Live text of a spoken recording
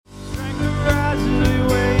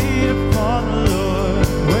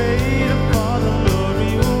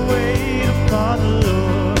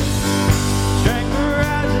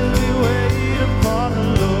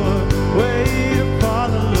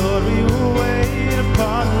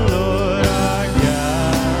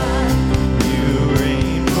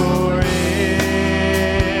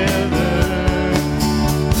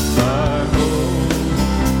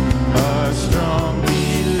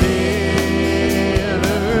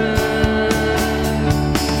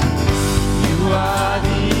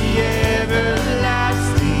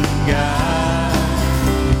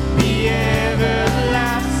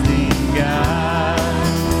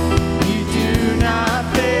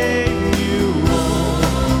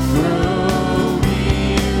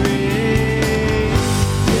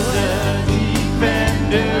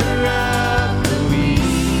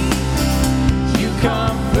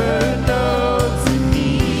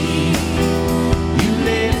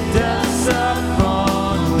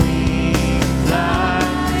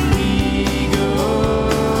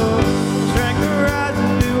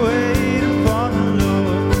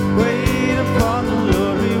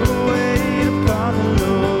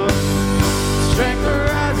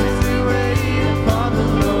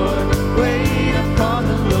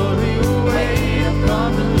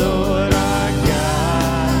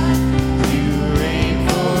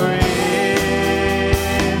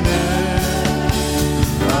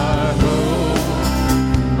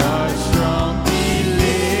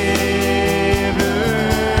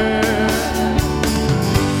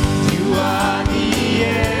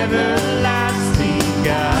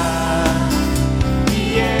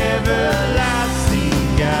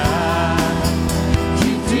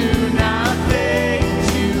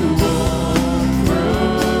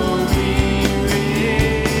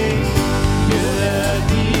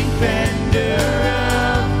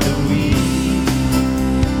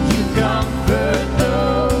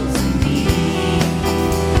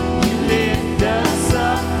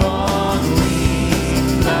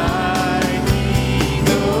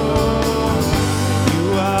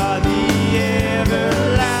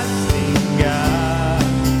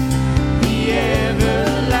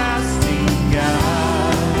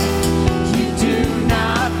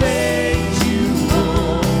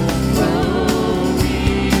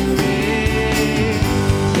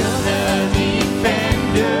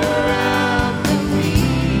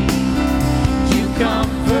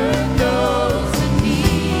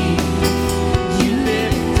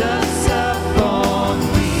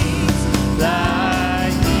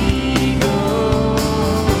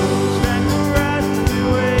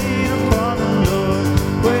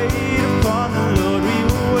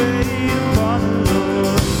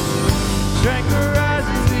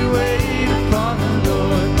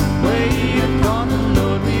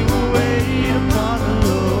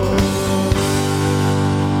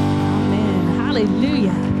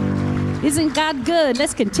Isn't God good?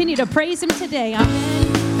 Let's continue to praise him today.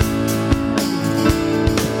 Amen.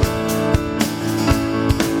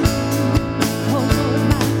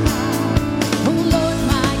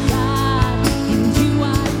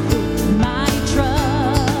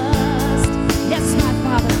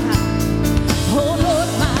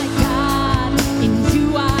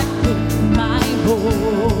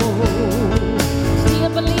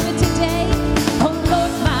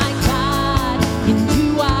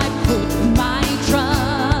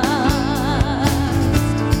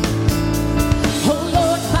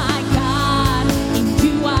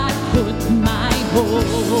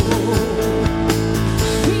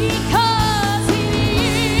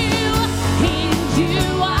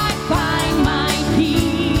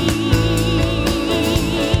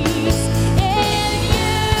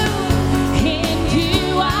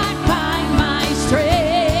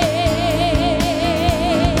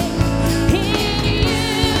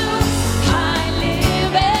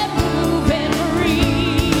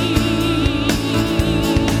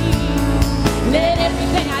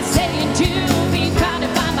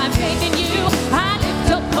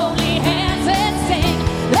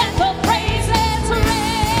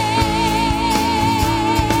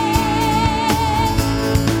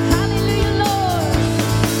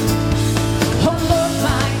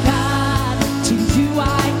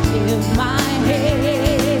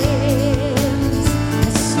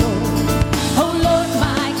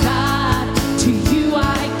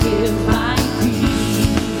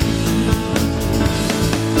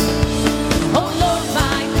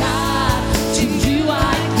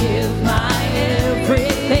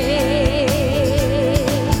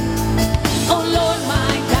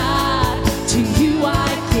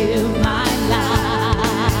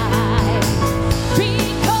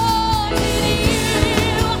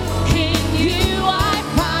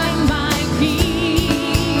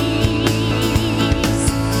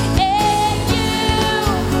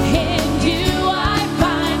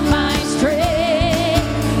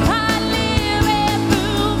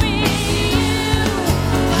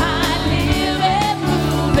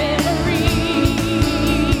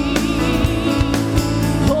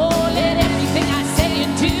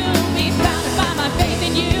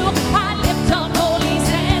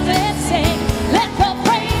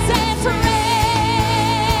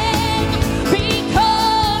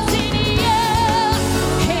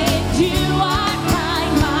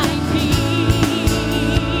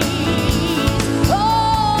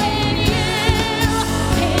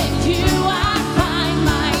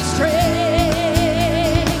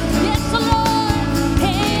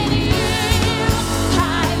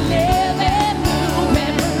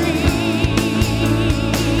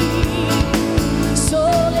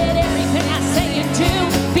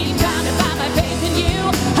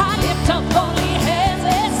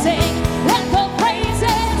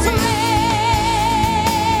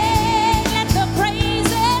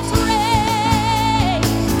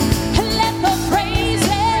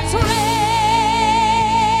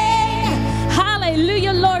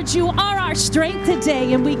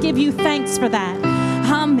 And we give you thanks for that.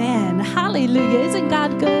 Amen. Hallelujah. Isn't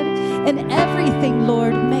God good? In everything,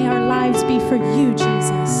 Lord, may our lives be for you,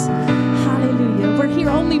 Jesus. Hallelujah. We're here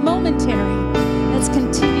only momentary. Let's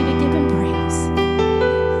continue to give him praise.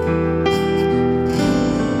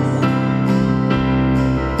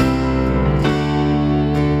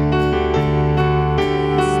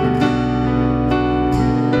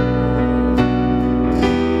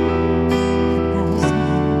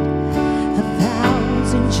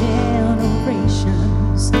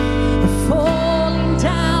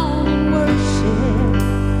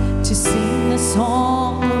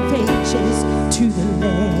 Song of ages to the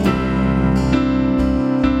Lamb.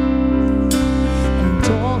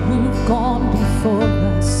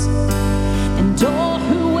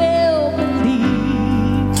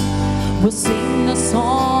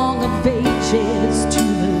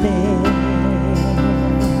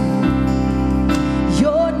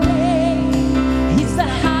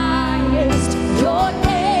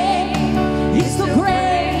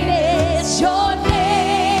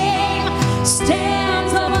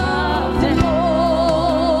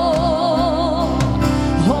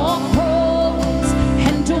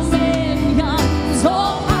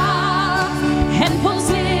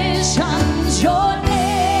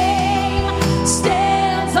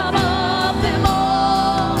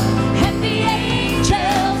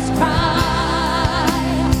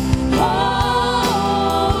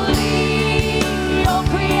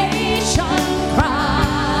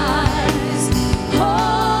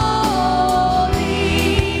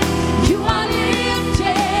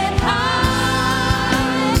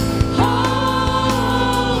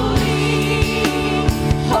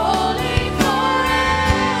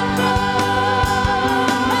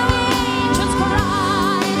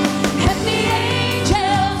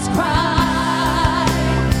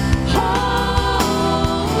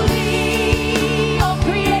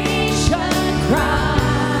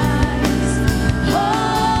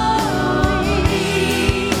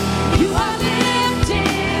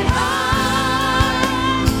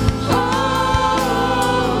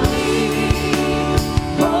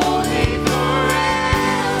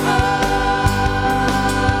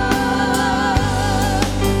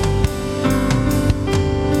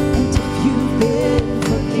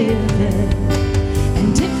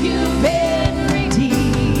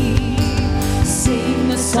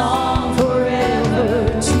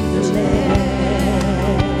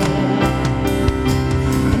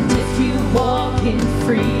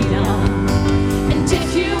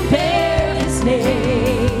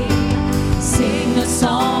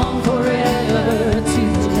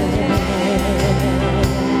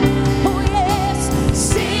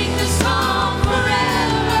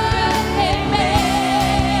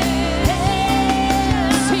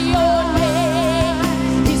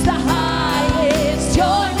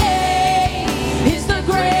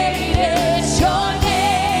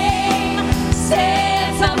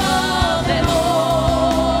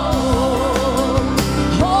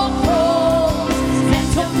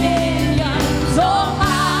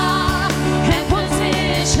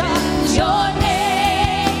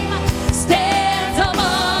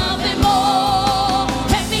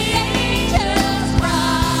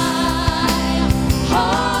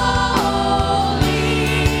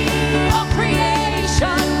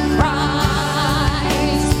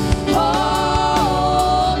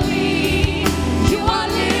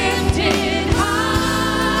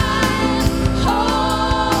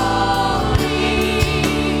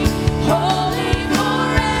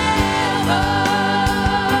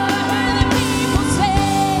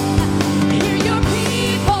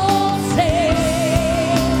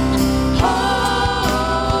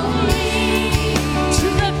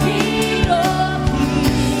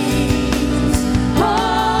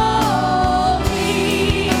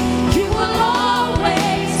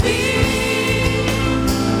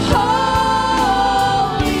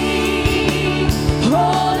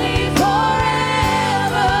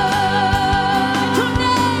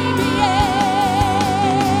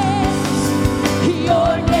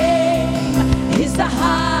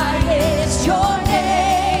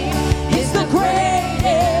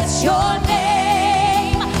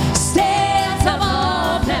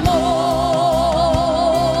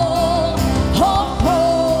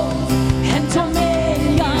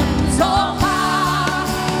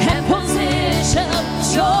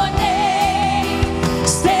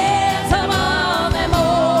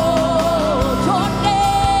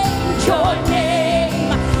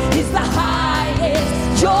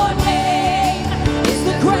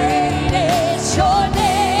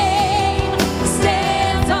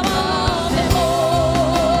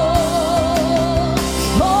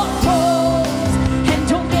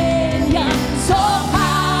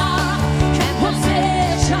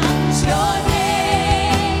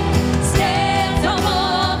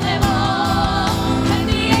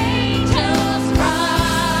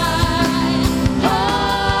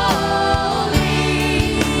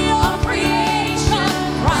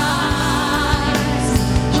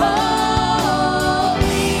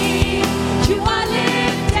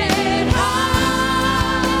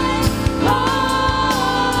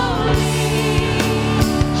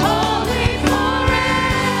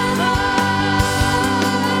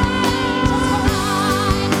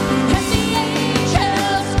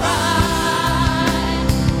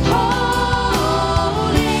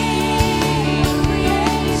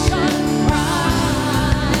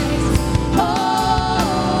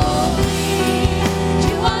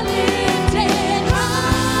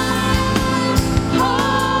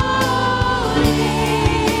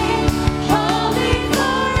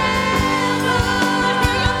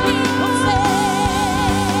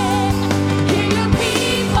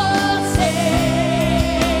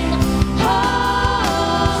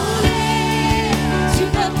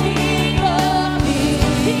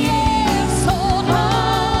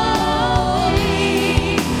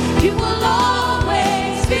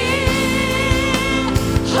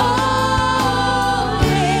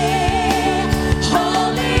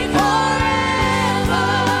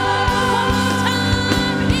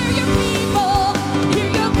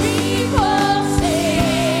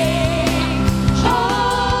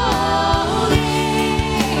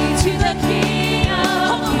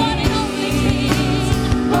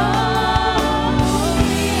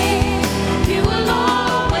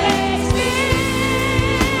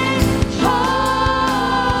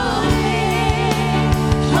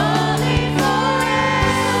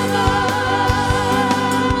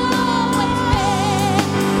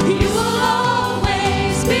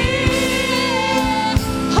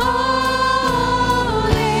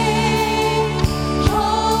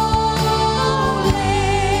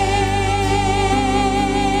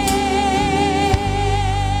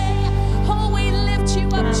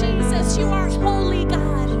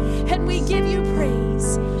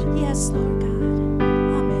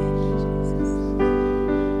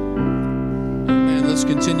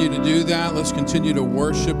 let's continue to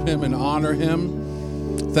worship him and honor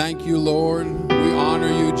him. Thank you, Lord. We honor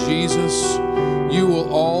you, Jesus. You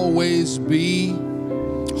will always be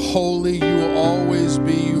holy. You will always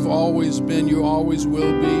be. You've always been. You always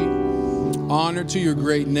will be. Honor to your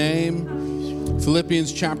great name.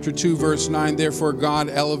 Philippians chapter 2, verse 9. Therefore, God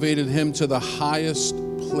elevated him to the highest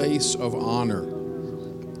place of honor,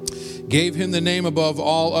 gave him the name above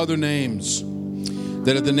all other names,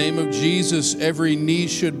 that at the name of Jesus every knee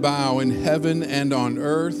should bow in heaven and on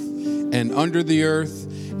earth and under the earth,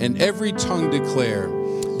 and every tongue declare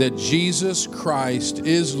that Jesus Christ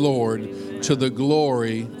is Lord, to the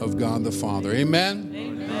glory of God the Father. Amen?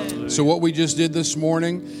 Amen. So what we just did this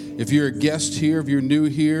morning, if you're a guest here, if you're new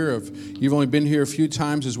here, if you've only been here a few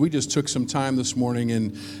times, is we just took some time this morning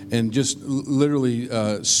and just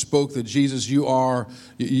literally spoke that Jesus, you are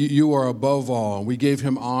above all. We gave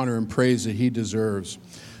him honor and praise that he deserves.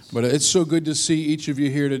 But it's so good to see each of you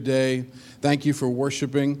here today. Thank you for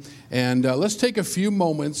worshiping. And let's take a few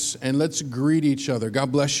moments and let's greet each other.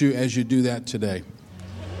 God bless you as you do that today.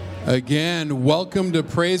 Again, welcome to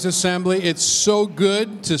Praise Assembly. It's so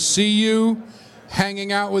good to see you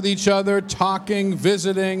hanging out with each other, talking,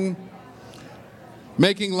 visiting,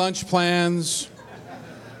 making lunch plans.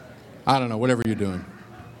 I don't know, whatever you're doing.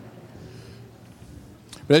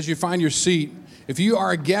 But as you find your seat, if you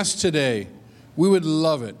are a guest today, we would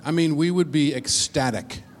love it. I mean, we would be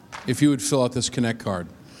ecstatic if you would fill out this Connect card.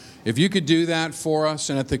 If you could do that for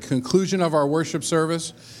us, and at the conclusion of our worship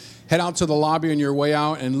service, head out to the lobby on your way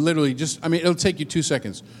out and literally it'll take you 2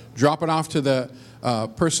 seconds. Drop it off to the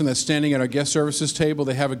person that's standing at our guest services table.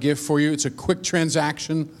 They have a gift for you. It's a quick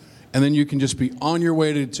transaction, and then you can just be on your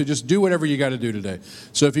way to just do whatever you got to do today.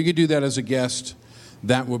 So if you could do that as a guest,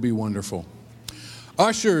 that would be wonderful.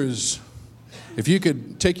 Ushers, if you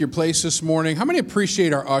could take your place this morning. How many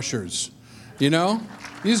appreciate our ushers? You know,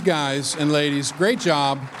 these guys and ladies, great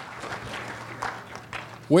job.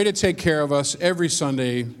 Way to take care of us every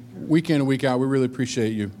Sunday, week in and week out. We really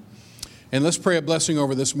appreciate you. And let's pray a blessing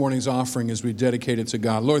over this morning's offering as we dedicate it to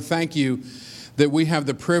God. Lord, thank you that we have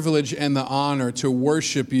the privilege and the honor to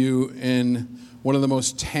worship you in one of the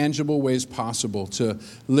most tangible ways possible, to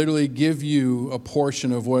literally give you a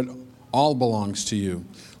portion of what all belongs to you.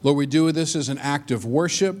 Lord, we do this as an act of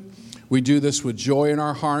worship. We do this with joy in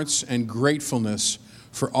our hearts and gratefulness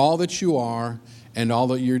for all that you are and all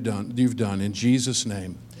that you've done. In Jesus'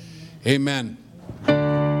 name, amen.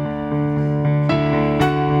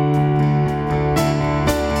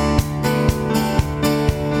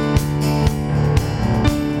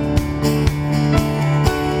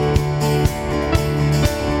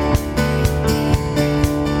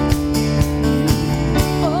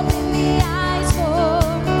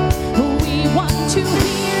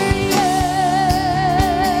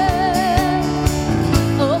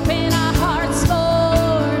 Open our hearts,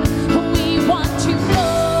 Lord. We want to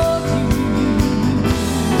know you.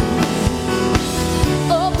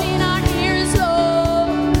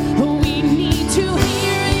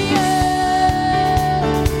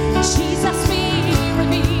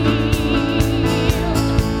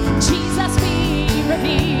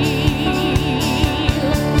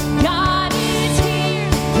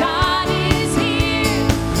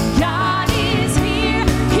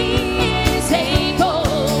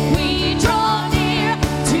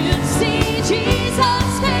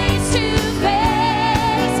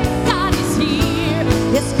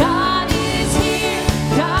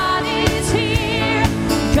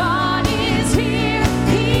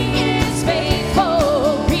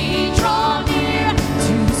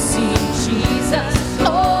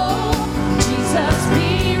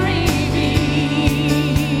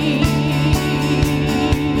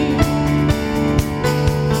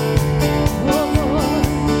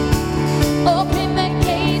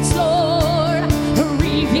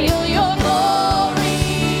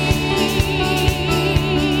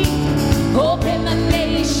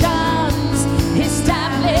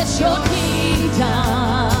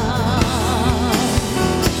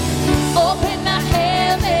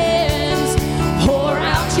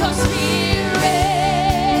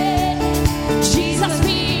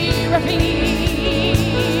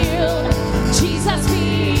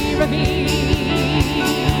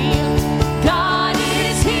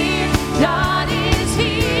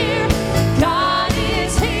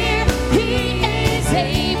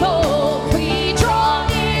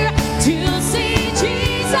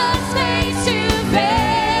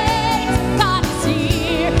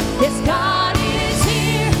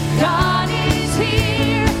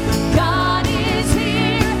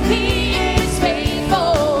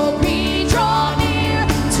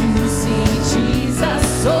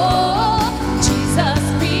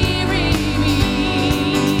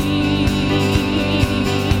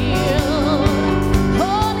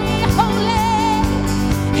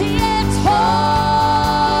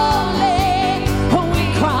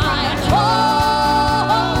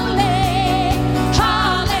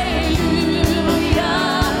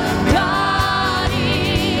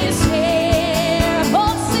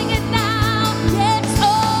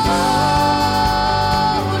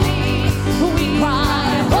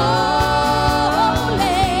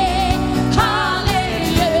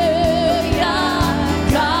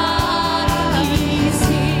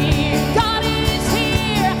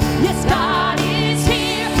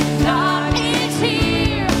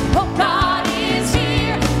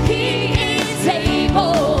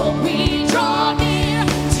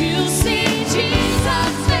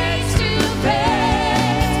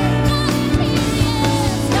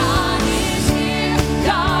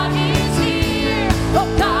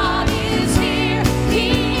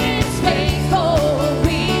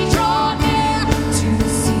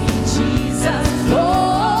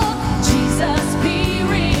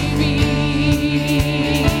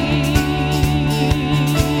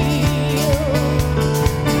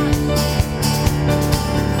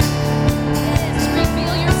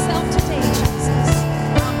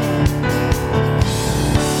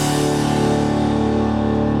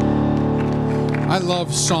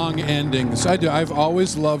 love song endings. I do. I've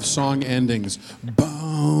always loved song endings.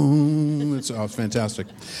 Boom. It's fantastic.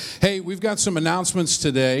 Hey, we've got some announcements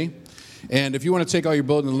today. And if you want to take all your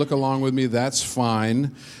bulletin and look along with me, that's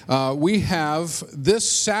fine. We have this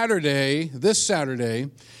Saturday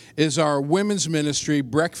is our women's ministry,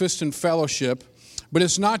 Breakfast and Fellowship. But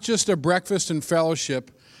it's not just a breakfast and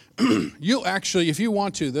fellowship. You'll actually, if you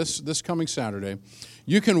want to, this coming Saturday,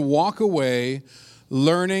 you can walk away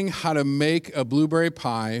learning how to make a blueberry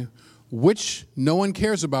pie, which no one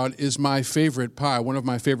cares about, is my favorite pie, one of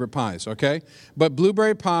my favorite pies, okay? But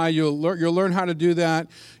blueberry pie, you'll learn how to do that.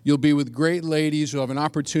 You'll be with great ladies. You'll have an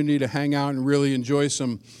opportunity to hang out and really enjoy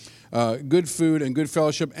some good food and good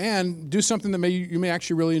fellowship, and do something that you may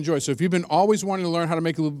actually really enjoy. So if you've been always wanting to learn how to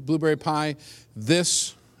make a blueberry pie,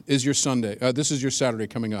 this is your Sunday. This is your Saturday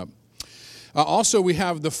coming up. Also, we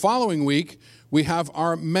have the following week, we have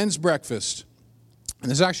our men's breakfast. And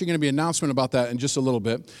there's actually going to be an announcement about that in just a little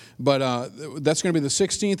bit. But that's going to be the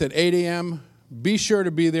 16th at 8 a.m. Be sure to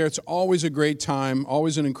be there. It's always a great time,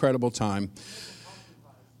 always an incredible time.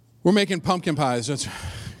 We're making pumpkin pies. That's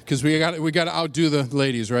because we got to outdo the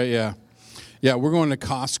ladies, right? Yeah, we're going to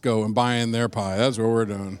Costco and buying their pie. That's what we're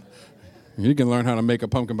doing. You can learn how to make a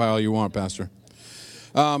pumpkin pie all you want, Pastor.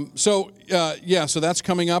 So that's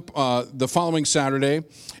coming up the following Saturday.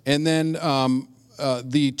 And then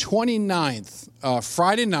the 29th,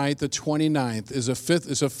 Friday night, the 29th, is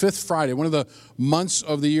a fifth Friday, one of the months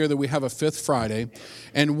of the year that we have a fifth Friday.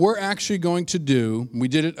 And we're actually going to do, we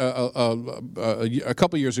did it a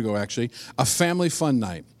couple years ago, actually, a family fun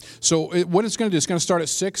night. So what it's going to do, it's going to start at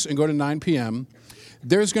 6 and go to 9 p.m.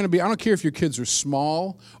 There's going to be, I don't care if your kids are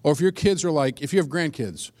small or if your kids are if you have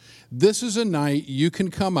grandkids. This is a night you can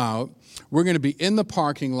come out. We're going to be in the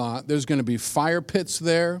parking lot. There's going to be fire pits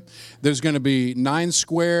there. There's going to be 9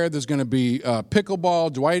 Square. There's going to be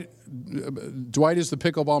pickleball. Dwight is the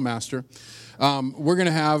pickleball master. We're going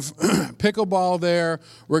to have pickleball there.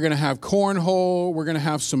 We're going to have cornhole. We're going to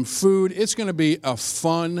have some food. It's going to be a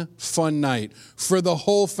fun night for the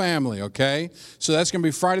whole family, okay? So that's going to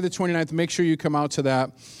be Friday the 29th. Make sure you come out to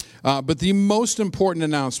that. But the most important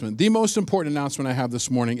announcement I have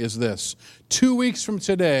this morning is this. 2 weeks from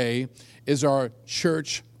today is our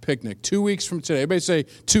church picnic. 2 weeks from today. Everybody say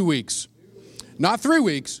 2 weeks. Not 3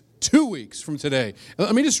 weeks, 2 weeks from today.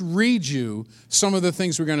 Let me just read you some of the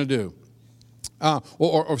things we're going to do.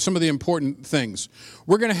 Or some of the important things.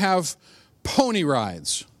 We're going to have pony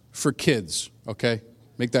rides for kids, okay?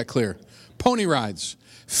 Make that clear. Pony rides,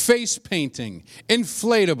 face painting,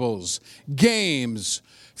 inflatables, games,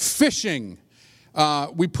 fishing.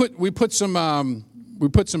 We put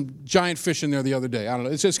some giant fish in there the other day. I don't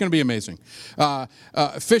know. It's going to be amazing.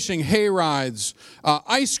 Fishing, hay rides,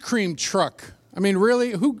 ice cream truck. I mean,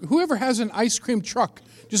 really, whoever has an ice cream truck,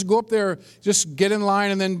 just go up there, just get in line,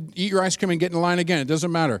 and then eat your ice cream and get in line again. It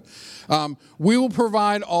doesn't matter. We will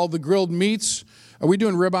provide all the grilled meats. Are we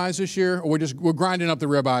doing ribeyes this year? Or we're grinding up the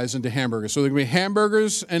ribeyes into hamburgers. So there's going to be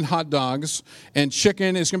hamburgers and hot dogs and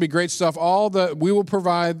chicken. It's going to be great stuff. We will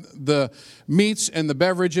provide the meats and the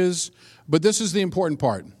beverages. But this is the important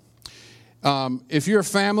part. If you're a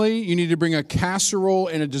family, you need to bring a casserole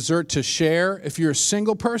and a dessert to share. If you're a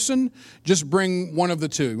single person, just bring one of the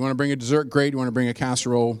two. You want to bring a dessert? Great. You want to bring a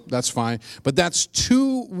casserole? That's fine. But that's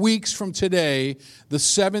 2 weeks from today, the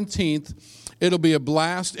 17th. It'll be a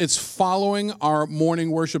blast. It's following our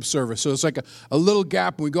morning worship service. So it's like a little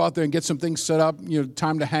gap, and we go out there and get some things set up,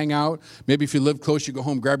 time to hang out. Maybe if you live close, you go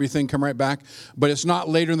home, grab your thing, come right back. But it's not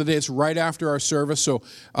later in the day. It's right after our service. So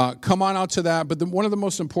come on out to that. But one of the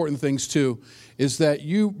most important things, too, is that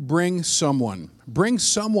you bring someone. Bring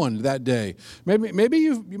someone that day. Maybe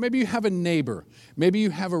you have a neighbor. Maybe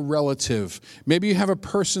you have a relative. Maybe you have a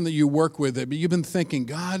person that you work with that you've been thinking,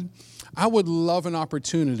 God, I would love an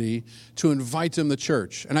opportunity to invite them to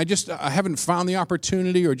church. And I haven't found the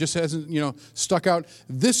opportunity, or just hasn't, stuck out.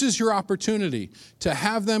 This is your opportunity to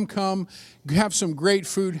have them come, have some great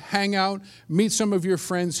food, hang out, meet some of your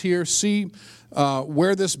friends here, see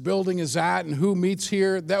where this building is at and who meets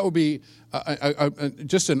here. That would be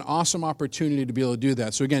just an awesome opportunity to be able to do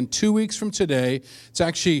that. So again, 2 weeks from today, it's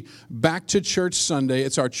actually Back to Church Sunday.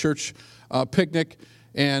 It's our church picnic.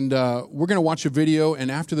 And we're going to watch a video,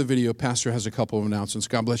 and after the video, Pastor has a couple of announcements.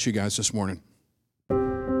 God bless you guys this morning.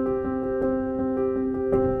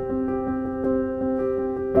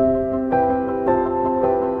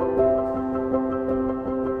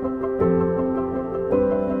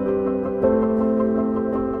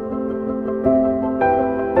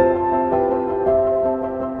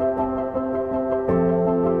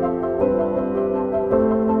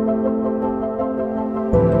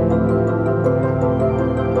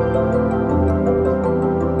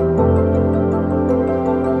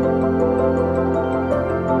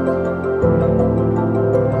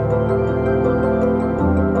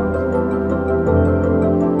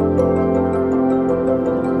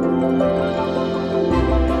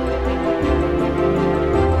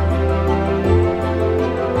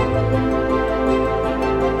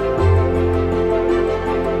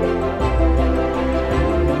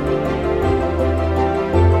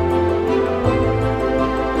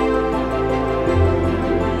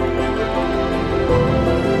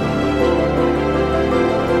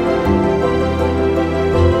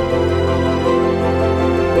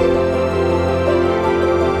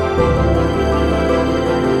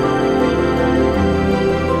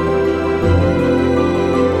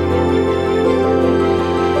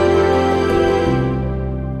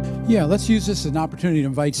 let's use this as an opportunity to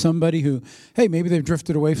invite somebody who, hey, maybe they've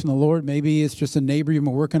drifted away from the Lord. Maybe it's just a neighbor you've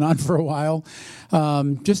been working on for a while.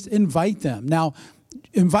 Just invite them. Now,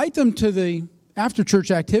 invite them to the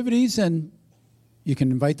after-church activities, and you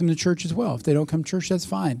can invite them to church as well. If they don't come to church, that's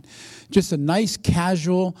fine. Just a nice,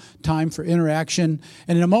 casual time for interaction.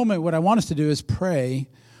 And in a moment, what I want us to do is pray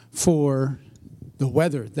for the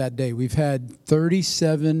weather that day. We've had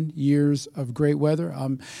 37 years of great weather.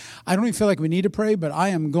 I don't even feel like we need to pray, but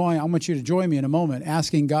I want you to join me in a moment,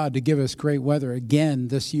 asking God to give us great weather again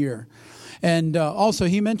this year. And also,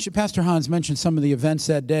 Pastor Hans mentioned some of the events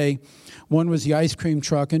that day. One was the ice cream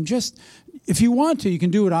truck. And just, if you want to, you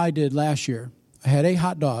can do what I did last year. I had a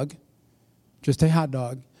hot dog, just a hot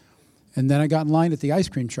dog, and then I got in line at the ice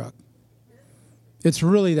cream truck. It's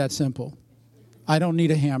really that simple. I don't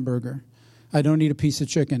need a hamburger. I don't need a piece of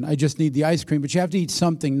chicken. I just need the ice cream, but you have to eat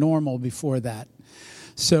something normal before that.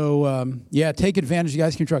 So, take advantage of the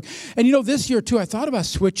ice cream truck. And, this year, too, I thought about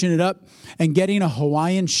switching it up and getting a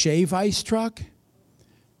Hawaiian shave ice truck.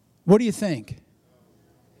 What do you think?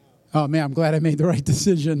 Oh, man, I'm glad I made the right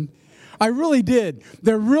decision. I really did.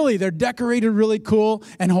 They're decorated really cool,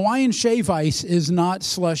 and Hawaiian shave ice is not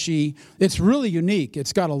slushy. It's really unique.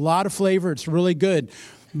 It's got a lot of flavor. It's really good.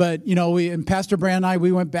 But, and Pastor Brand and I,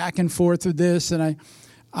 we went back and forth with this, and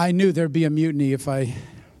I knew there'd be a mutiny if I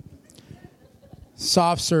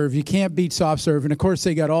soft serve. You can't beat soft serve. And, of course,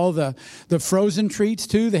 they got all the frozen treats,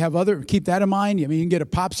 too. They have keep that in mind. I mean, you can get a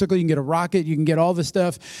popsicle, you can get a rocket, you can get all the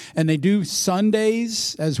stuff. And they do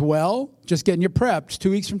Sundays as well. Just getting you prepped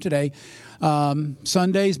 2 weeks from today.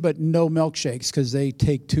 Sundays, but no milkshakes because they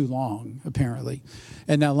take too long, apparently.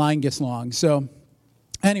 And that line gets long. So,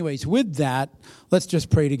 anyways, with that, let's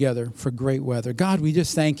just pray together for great weather. God, we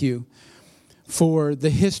just thank you for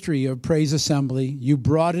the history of Praise Assembly. You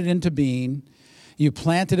brought it into being. You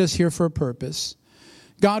planted us here for a purpose.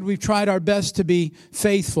 God, we've tried our best to be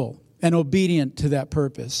faithful and obedient to that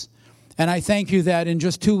purpose. And I thank you that in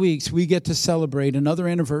just 2 weeks, we get to celebrate another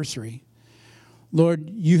anniversary.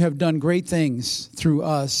 Lord, you have done great things through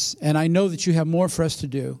us, and I know that you have more for us to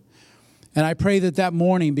do. And I pray that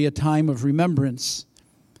morning be a time of remembrance.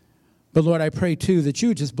 But, Lord, I pray, too, that you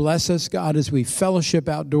would just bless us, God, as we fellowship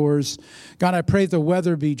outdoors. God, I pray the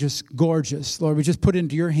weather be just gorgeous. Lord, we just put it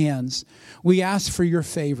into your hands. We ask for your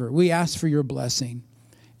favor. We ask for your blessing.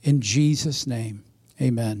 In Jesus' name,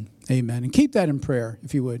 amen. Amen. And keep that in prayer,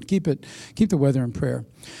 if you would. Keep the weather in prayer.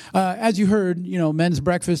 As you heard, men's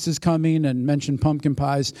breakfast is coming and mentioned pumpkin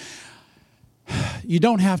pies. You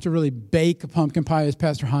don't have to really bake a pumpkin pie, as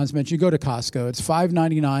Pastor Hans mentioned. You go to Costco. It's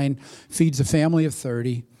 $5.99, feeds a family of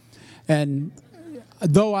 30. And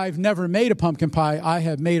though I've never made a pumpkin pie, I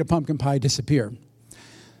have made a pumpkin pie disappear.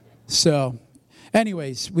 So,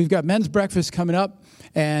 anyways, we've got men's breakfast coming up,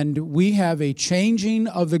 and we have a changing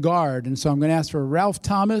of the guard. And so I'm going to ask for Ralph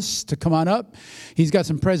Thomas to come on up. He's got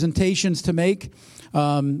some presentations to make.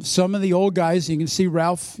 Some of the old guys, you can see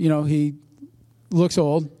Ralph, he looks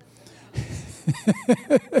old.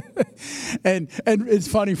 and it's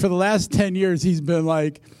funny, for the last 10 years, he's been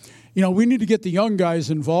like, we need to get the young guys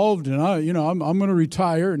involved, and I'm going to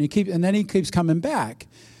retire. And then he keeps coming back.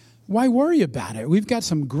 Why worry about it? We've got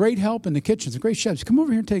some great help in the kitchen, some great chefs. Come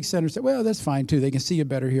over here and take center stage. Well, that's fine too. They can see you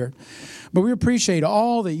better here. But we appreciate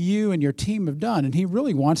all that you and your team have done, and he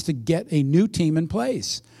really wants to get a new team in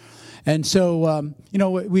place. And so,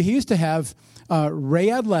 we used to have Ray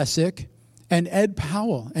Adlesic and Ed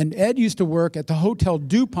Powell, and Ed used to work at the Hotel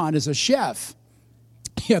DuPont as a chef.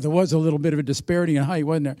 Yeah, there was a little bit of a disparity in height,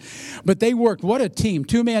 wasn't there? But they worked. What a team.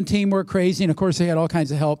 Two-man team worked crazy, and, of course, they had all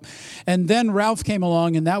kinds of help. And then Ralph came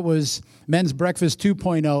along, and that was Men's Breakfast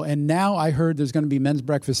 2.0, and now I heard there's going to be Men's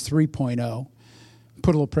Breakfast 3.0.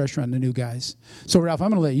 Put a little pressure on the new guys. So, Ralph, I'm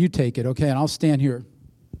going to let you take it, okay? And I'll stand here.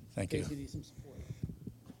 Thank you.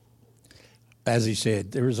 As he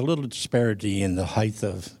said, there was a little disparity in the height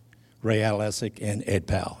of Ray Adlesic and Ed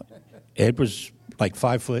Powell. Ed was like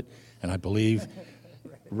 5 foot, and I believe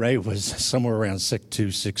Ray was somewhere around 6'2",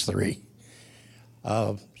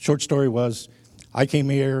 6'3". Short story was, I came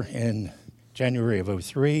here in January of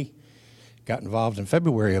 2003, got involved in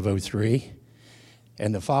February of 2003,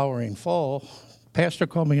 and the following fall, pastor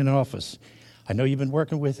called me in the office. I know you've been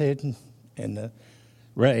working with Ed and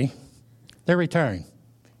Ray. They're retiring.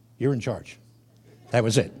 You're in charge. That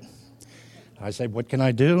was it. I said, what can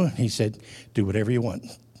I do? He said, do whatever you want.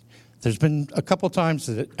 There's been a couple times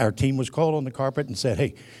that our team was called on the carpet and said,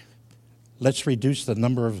 hey, let's reduce the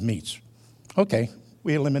number of meats. Okay,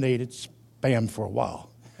 we eliminated Spam for a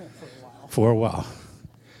while.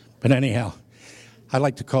 But anyhow, I'd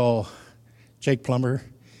like to call Jake Plummer.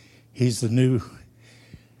 He's the new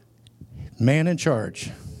man in charge.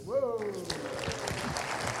 Whoa.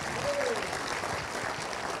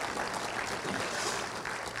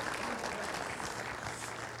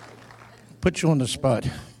 put you on the spot.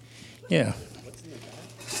 Yeah.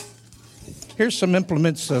 Here's some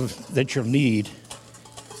implements that you'll need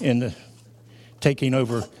in the taking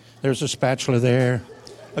over. There's a spatula there,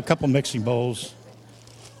 a couple mixing bowls.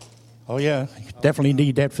 Oh, yeah, definitely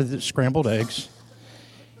need that for the scrambled eggs.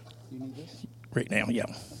 You need this? Right now, yeah.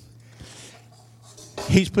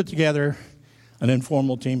 He's put together an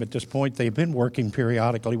informal team at this point. They've been working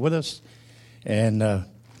periodically with us. And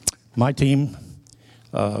my team,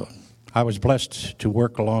 I was blessed to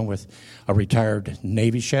work along with a retired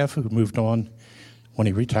Navy chef who moved on when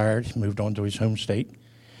he retired. He moved on to his home state.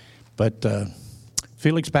 But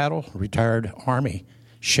Felix Battle, retired Army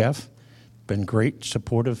chef, been great,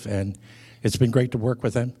 supportive, and it's been great to work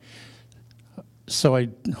with them. So I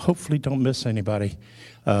hopefully don't miss anybody.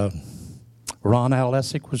 Ron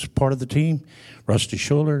Alessic was part of the team, Rusty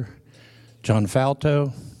Schuler, John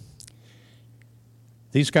Falto.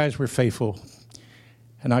 These guys were faithful.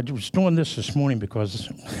 And I was doing this morning because,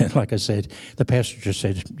 like I said, the pastor just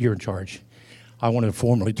said, you're in charge. I want to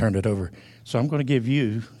formally turn it over. So I'm going to give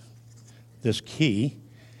you this key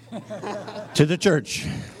to the church.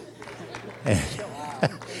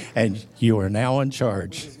 And you are now in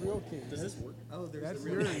charge. Does this work? Oh, that's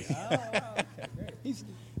yours. He's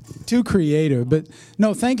too creative. But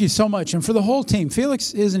no, thank you so much. And for the whole team,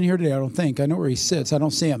 Felix isn't here today, I don't think. I know where he sits. I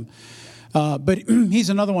don't see him. But he's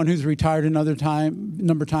another one who's retired another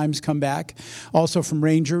number of times, come back. Also from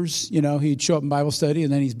Rangers, he'd show up in Bible study,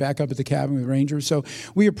 and then he's back up at the cabin with Rangers. So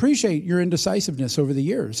we appreciate your indecisiveness over the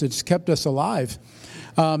years. It's kept us alive.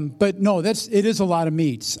 But no, it is a lot of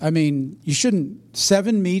meats. I mean, you shouldn't,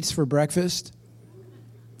 7 meats for breakfast.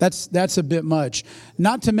 That's a bit much.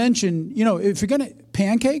 Not to mention, if you're going to,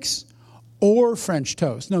 pancakes or French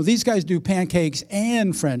toast. No, these guys do pancakes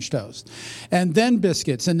and French toast. And then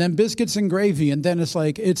biscuits, and gravy. And then it's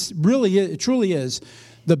like, it truly is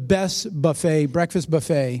the best breakfast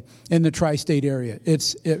buffet in the tri-state area.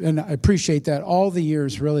 And I appreciate that all the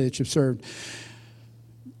years, really, that you've served.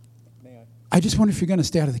 I just wonder if you're going to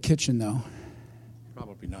stay out of the kitchen, though.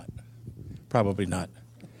 Probably not.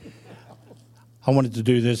 I wanted to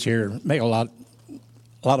do this here, make a lot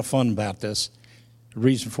of fun about this. The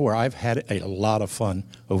reason for I've had a lot of fun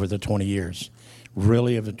over the 20 years.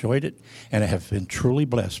 Really have enjoyed it, and I have been truly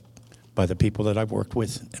blessed by the people that I've worked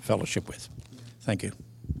with and fellowship with. Thank you.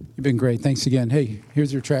 You've been great. Thanks again. Hey,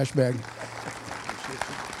 here's your trash bag.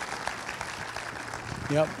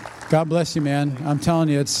 Yep. God bless you, man. I'm telling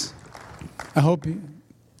you, I hope you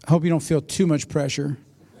don't feel too much pressure.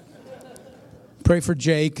 Pray for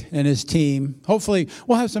Jake and his team. Hopefully,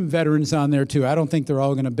 we'll have some veterans on there, too. I don't think they're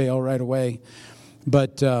all going to bail right away.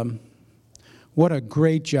 But what a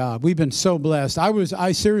great job. We've been so blessed.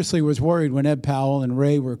 I seriously was worried when Ed Powell and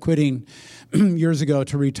Ray were quitting years ago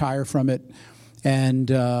to retire from it.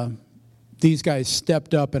 And these guys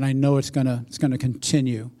stepped up, and I know it's gonna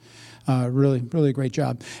continue. Really, really great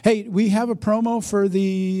job. Hey, we have a promo for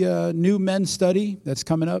the new men's study that's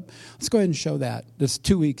coming up. Let's go ahead and show that. That's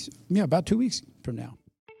 2 weeks. Yeah, about 2 weeks from now.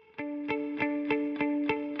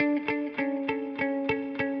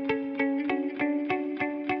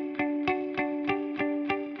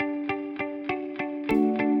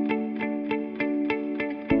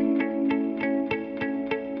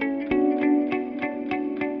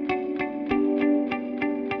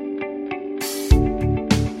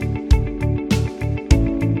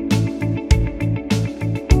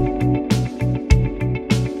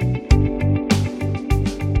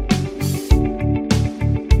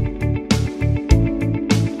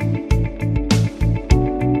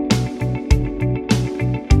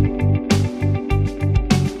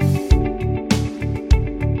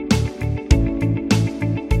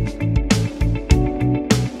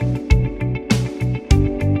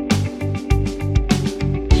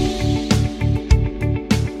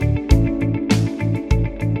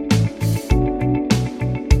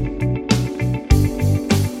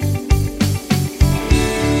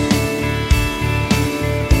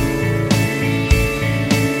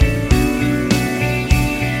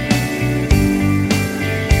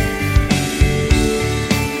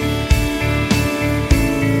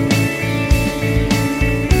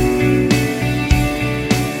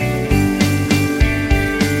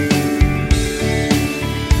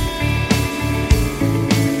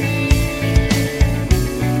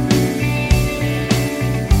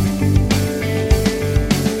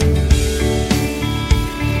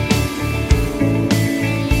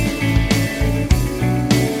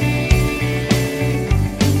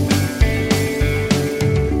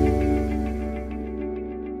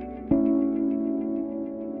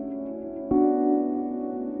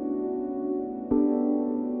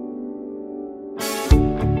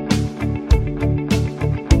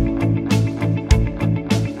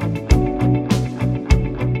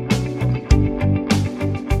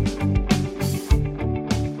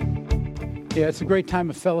 Yeah, it's a great time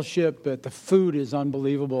of fellowship, but the food is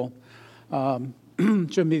unbelievable.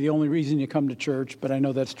 Shouldn't be the only reason you come to church, but I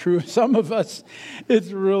know that's true of some of us.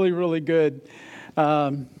 It's really, really good. I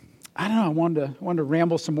don't know, I wanted to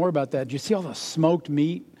ramble some more about that. Do you see all the smoked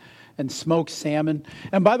meat and smoked salmon?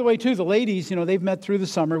 And by the way, too, the ladies, they've met through the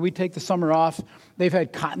summer. We take the summer off. They've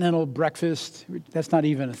had continental breakfast. That's not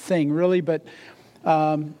even a thing, really, but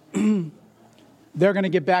they're going to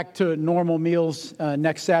get back to normal meals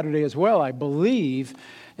next Saturday as well, I believe.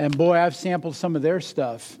 And boy, I've sampled some of their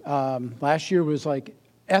stuff. Last year was like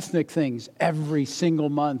ethnic things every single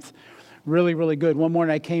month. Really, really good. One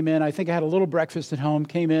morning I came in. I think I had a little breakfast at home.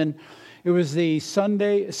 Came in. It was the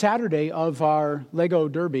Saturday of our Lego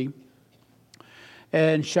Derby.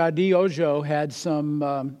 And Shadi Ojo had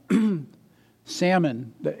some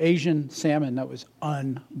salmon, the Asian salmon, that was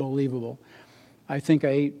unbelievable. I think I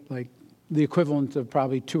ate like the equivalent of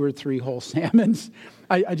probably 2 or 3 whole salmons.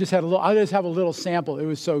 I just have a little sample. It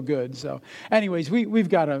was so good. So, anyways, we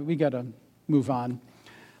got to move on.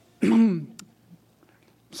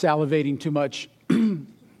 Salivating too much.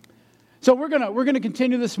 So we're gonna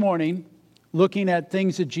continue this morning, looking at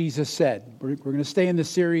things that Jesus said. We're gonna stay in this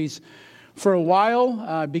series for a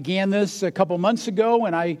while. Began this a couple months ago,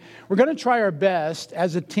 and we're gonna try our best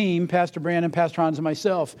as a team, Pastor Brandon, Pastor Hans, and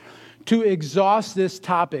myself, to exhaust this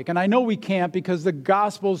topic. And I know we can't because the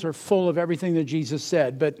Gospels are full of everything that Jesus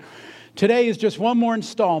said. But today is just one more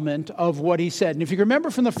installment of what he said. And if you remember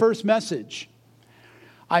from the first message,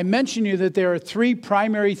 I mentioned to you that there are 3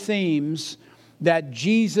 primary themes that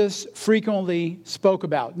Jesus frequently spoke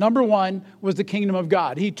about. Number 1 was the kingdom of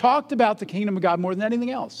God. He talked about the kingdom of God more than anything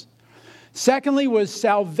else. Secondly was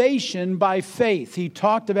salvation by faith. He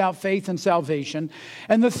talked about faith and salvation.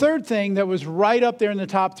 And the third thing that was right up there in the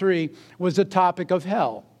top 3 was the topic of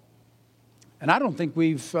hell. And I don't think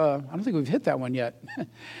we've hit that one yet.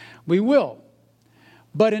 We will.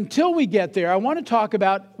 But until we get there, I want to talk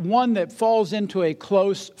about one that falls into a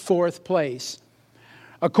close 4th place,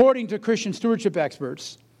 according to Christian stewardship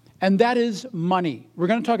experts, and that is money. We're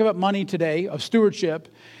going to talk about money today, of stewardship,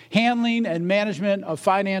 handling and management of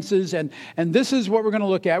finances, and this is what we're going to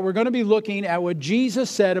look at. We're going to be looking at what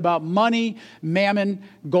Jesus said about money, mammon,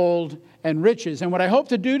 gold, and riches. And what I hope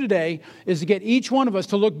to do today is to get each one of us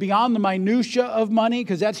to look beyond the minutia of money,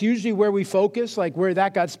 because that's usually where we focus, like where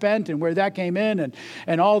that got spent and where that came in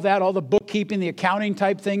and all that, all the bookkeeping, the accounting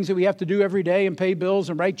type things that we have to do every day and pay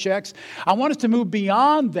bills and write checks. I want us to move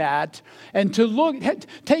beyond that and to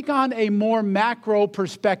take on a more macro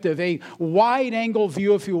perspective, a wide angle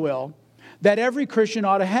view, if you will, that every Christian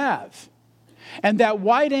ought to have. And that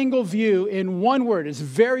wide angle view, in one word, is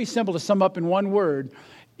very simple to sum up in one word,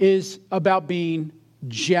 is about being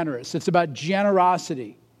generous. It's about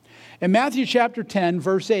generosity. In Matthew chapter 10,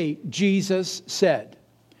 verse 8, Jesus said,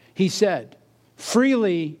 he said,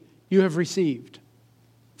 freely you have received,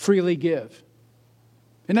 freely give.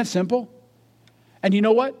 Isn't that simple? And you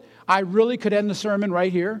know what? I really could end the sermon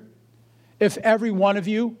right here if every one of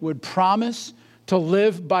you would promise to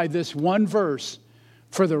live by this one verse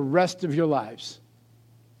for the rest of your lives.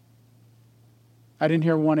 I didn't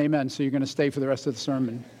hear one amen, so you're going to stay for the rest of the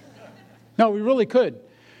sermon. No, we really could.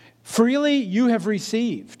 Freely you have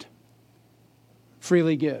received.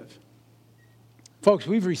 Freely give. Folks,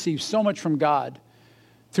 we've received so much from God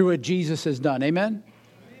through what Jesus has done. Amen?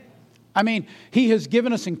 I mean, he has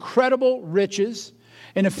given us incredible riches.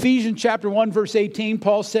 In Ephesians chapter 1, verse 18,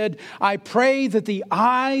 Paul said, I pray that the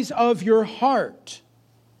eyes of your heart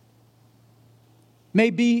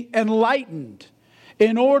may be enlightened,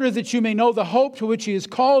 in order that you may know the hope to which he has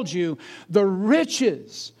called you, the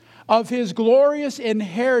riches of his glorious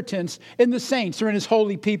inheritance in the saints, or in his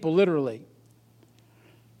holy people, literally.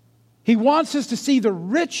 He wants us to see the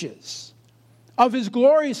riches of his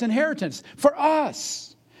glorious inheritance for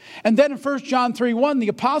us. And then in 1 John 3:1, the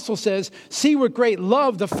apostle says, see what great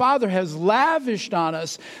love the Father has lavished on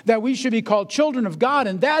us, that we should be called children of God,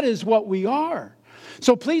 and that is what we are.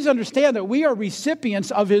 So please understand that we are recipients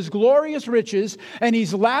of his glorious riches, and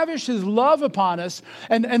he's lavished his love upon us.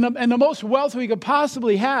 And the most wealth we could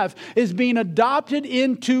possibly have is being adopted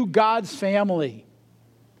into God's family.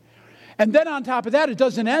 And then on top of that, it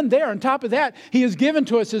doesn't end there. On top of that, he has given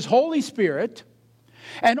to us his Holy Spirit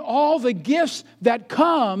and all the gifts that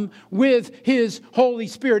come with his Holy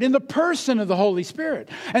Spirit, in the person of the Holy Spirit.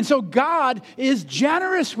 And so God is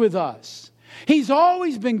generous with us. He's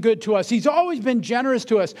always been good to us. He's always been generous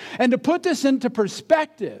to us. And to put this into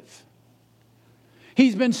perspective,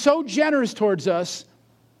 he's been so generous towards us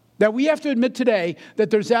that we have to admit today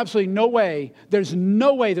that there's absolutely no way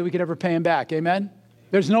that we could ever pay him back. Amen?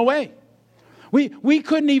 There's no way. We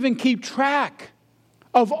couldn't even keep track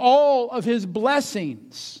of all of his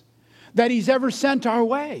blessings that he's ever sent our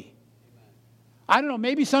way. I don't know,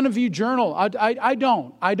 maybe some of you journal. I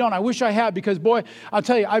don't. I wish I had, because boy, I'll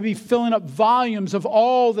tell you, I'd be filling up volumes of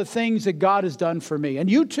all the things that God has done for me. And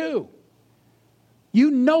you too.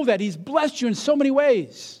 You know that he's blessed you in so many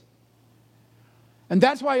ways. And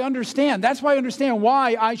that's why I understand. That's why I understand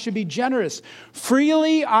why I should be generous.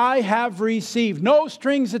 Freely I have received, no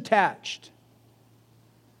strings attached.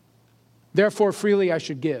 Therefore, freely I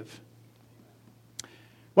should give.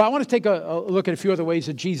 Well, I want to take a look at a few other ways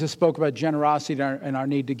that Jesus spoke about generosity and our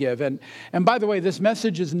need to give. And by the way, this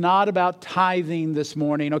message is not about tithing this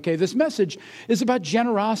morning, okay? This message is about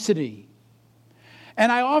generosity.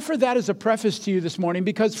 And I offer that as a preface to you this morning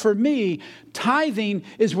because for me, tithing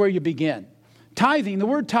is where you begin. Tithing, the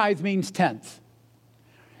word tithe means tenth.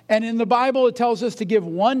 And in the Bible, it tells us to give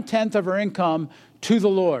 1/10 of our income to the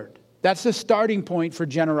Lord. That's the starting point for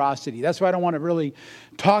generosity. That's why I don't want to really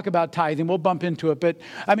talk about tithing. We'll bump into it. But,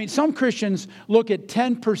 I mean, some Christians look at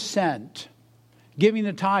 10% giving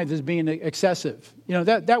the tithe as being excessive. You know,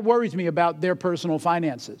 that worries me about their personal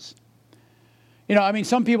finances. You know, I mean,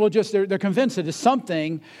 some people just, they're convinced that it's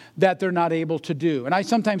something that they're not able to do. And I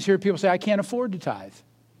sometimes hear people say, I can't afford to tithe.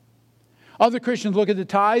 Other Christians look at the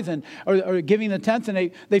tithe or giving the tenth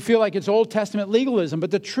and they feel like it's Old Testament legalism. But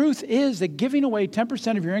the truth is that giving away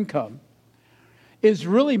 10% of your income is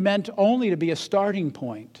really meant only to be a starting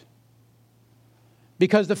point.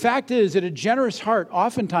 Because the fact is that a generous heart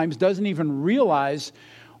oftentimes doesn't even realize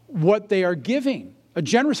what they are giving. A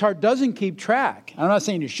generous heart doesn't keep track. I'm not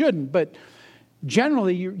saying you shouldn't, but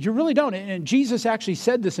generally you really don't. And Jesus actually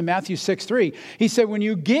said this in Matthew 6:3. He said, when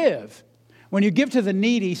you give to the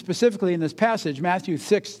needy, specifically in this passage, Matthew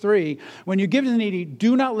 6:3, when you give to the needy,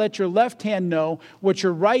 do not let your left hand know what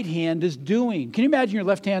your right hand is doing. Can you imagine your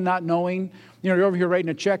left hand not knowing? You know, you're over here writing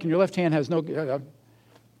a check and your left hand has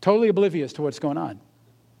totally oblivious to what's going on.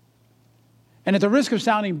 And at the risk of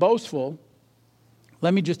sounding boastful,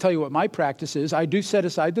 let me just tell you what my practice is. I do set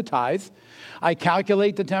aside the tithe. I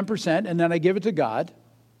calculate the 10% and then I give it to God.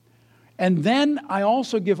 And then I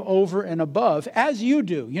also give over and above, as you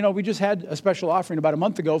do. You know, we just had a special offering about a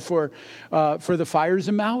month ago for the fires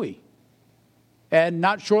in Maui. And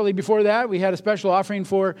not shortly before that, we had a special offering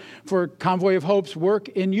for Convoy of Hope's work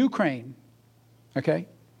in Ukraine. Okay?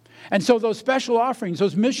 And so those special offerings,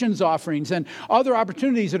 those missions offerings, and other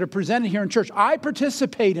opportunities that are presented here in church, I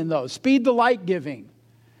participate in those. Speed the Light giving.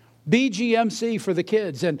 BGMC for the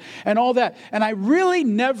kids and all that. And I really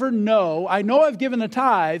never know, I know I've given a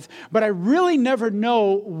tithe, but I really never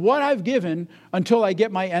know what I've given until I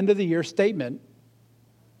get my end of the year statement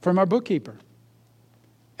from our bookkeeper.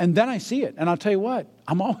 And then I see it. And I'll tell you what,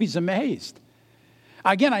 I'm always amazed.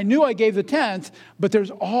 Again, I knew I gave the 10th, but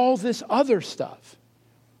there's all this other stuff.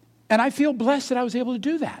 And I feel blessed that I was able to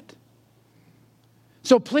do that.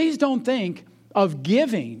 So please don't think of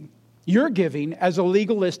your giving as a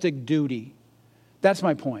legalistic duty. That's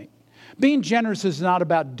my point. Being generous is not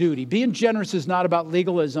about duty. Being generous is not about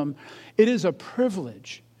legalism. It is a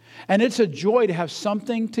privilege. And it's a joy to have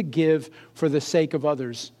something to give for the sake of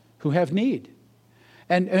others who have need.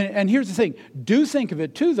 And here's the thing. Do think of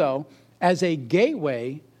it too, though, as a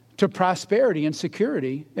gateway to prosperity and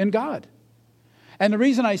security in God. And the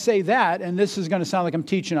reason I say that, and this is going to sound like I'm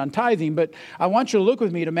teaching on tithing, but I want you to look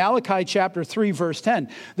with me to Malachi chapter 3, verse 10.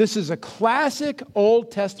 This is a classic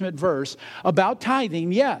Old Testament verse about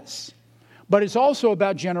tithing, yes, but it's also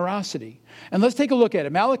about generosity. And let's take a look at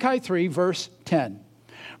it. Malachi 3, verse 10.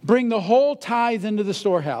 Bring the whole tithe into the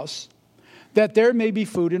storehouse, that there may be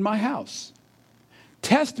food in my house.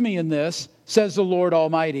 Test me in this, says the Lord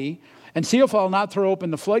Almighty, and see if I'll not throw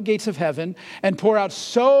open the floodgates of heaven and pour out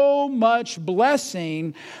so much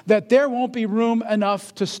blessing that there won't be room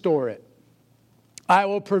enough to store it. I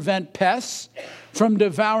will prevent pests from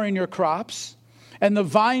devouring your crops, and the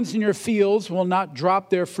vines in your fields will not drop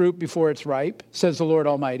their fruit before it's ripe, says the Lord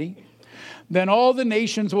Almighty. Then all the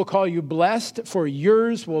nations will call you blessed, for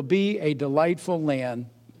yours will be a delightful land,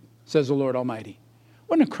 says the Lord Almighty.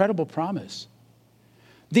 What an incredible promise.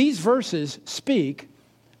 These verses speak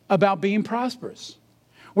about being prosperous.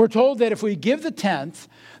 We're told that if we give the 10th,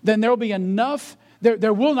 then there will be enough,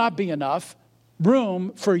 there will not be enough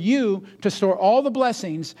room for you to store all the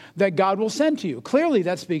blessings that God will send to you. Clearly,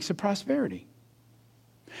 that speaks of prosperity.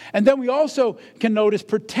 And then we also can notice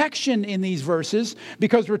protection in these verses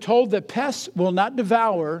because we're told that pests will not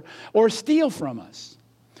devour or steal from us.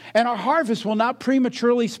 And our harvest will not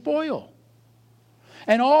prematurely spoil.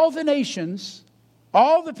 And all the nations,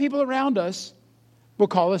 all the people around us will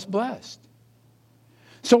call us blessed.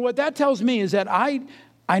 So what that tells me is that I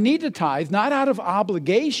need to tithe, not out of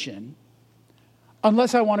obligation.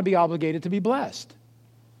 unless I want to be obligated to be blessed.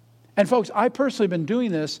 And folks, I personally have been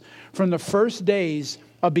doing this from the first days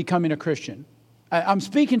of becoming a Christian. I'm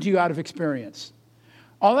speaking to you out of experience.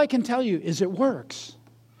 All I can tell you is it works.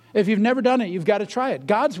 If you've never done it, you've got to try it.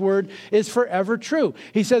 God's word is forever true.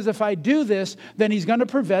 He says, if I do this, then he's going to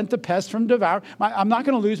prevent the pest from devouring. I'm not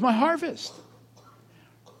going to lose my harvest.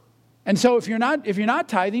 And so if you're not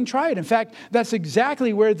tithing, try it. In fact, that's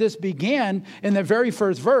exactly where this began in the very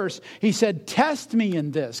first verse. He said, test me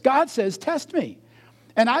in this. God says, test me.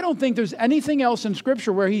 And I don't think there's anything else in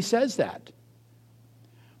Scripture where he says that.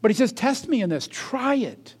 But he says, test me in this. Try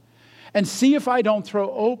it. And see if I don't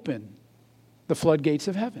throw open the floodgates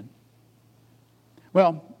of heaven.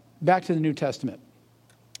 Well, back to the New Testament.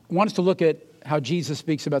 I want us to look at how Jesus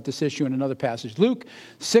speaks about this issue in another passage. Luke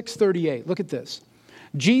 6:38. Look at this.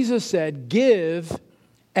 Jesus said, give,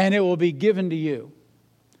 and it will be given to you.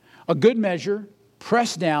 A good measure,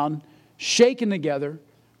 pressed down, shaken together,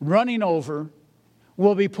 running over,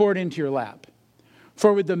 will be poured into your lap.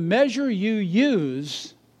 For with the measure you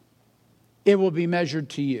use, it will be measured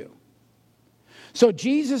to you. So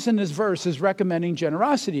Jesus in this verse is recommending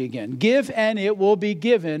generosity again. Give and it will be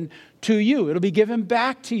given to you. It'll be given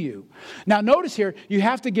back to you. Now notice here, you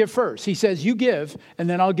have to give first. He says, you give and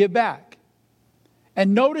then I'll give back.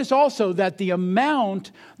 And notice also that the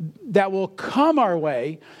amount that will come our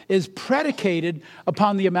way is predicated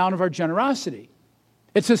upon the amount of our generosity.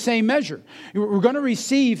 It's the same measure. We're going to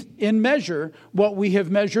receive in measure what we have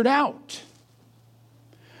measured out.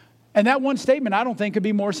 And that one statement, I don't think, could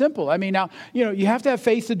be more simple. I mean, now, you have to have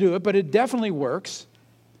faith to do it, but it definitely works.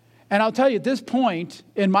 And I'll tell you, at this point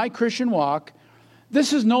in my Christian walk,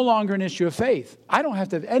 this is no longer an issue of faith. I don't have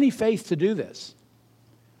to have any faith to do this.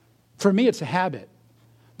 For me, it's a habit.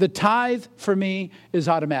 The tithe, for me, is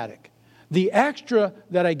automatic. The extra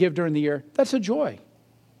that I give during the year, that's a joy.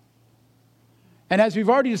 And as we've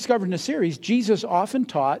already discovered in the series, Jesus often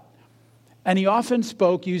taught and he often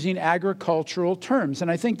spoke using agricultural terms. And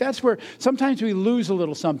I think that's where sometimes we lose a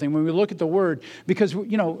little something when we look at the word because,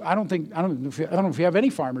 I don't know if we have any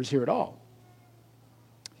farmers here at all.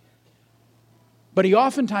 But he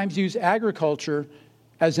oftentimes used agriculture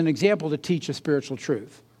as an example to teach a spiritual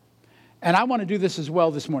truth. And I want to do this as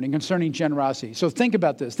well this morning concerning generosity. So think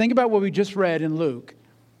about this. Think about what we just read in Luke.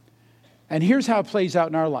 And here's how it plays out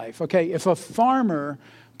in our life. Okay, if a farmer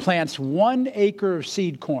plants 1 acre of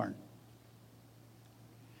seed corn,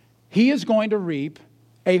 he is going to reap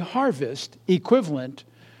a harvest equivalent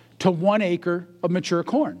to 1 acre of mature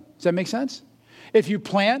corn. Does that make sense? If you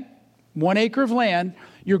plant 1 acre of land,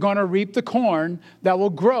 you're going to reap the corn that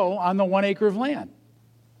will grow on the 1 acre of land.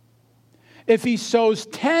 If he sows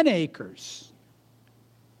 10 acres,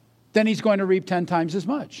 then he's going to reap 10 times as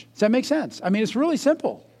much. Does that make sense? I mean, it's really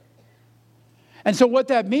simple. And so what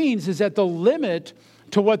that means is that the limit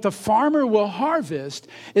to what the farmer will harvest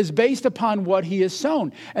is based upon what he has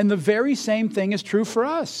sown. And the very same thing is true for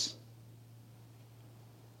us.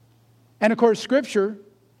 And of course, Scripture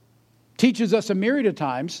teaches us a myriad of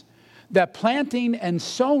times that planting and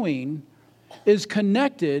sowing is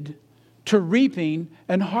connected to reaping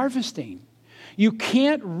and harvesting. You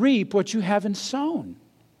can't reap what you haven't sown.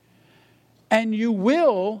 And you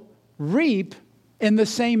will reap in the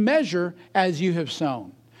same measure as you have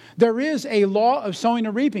sown. There is a law of sowing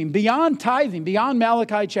and reaping beyond tithing, beyond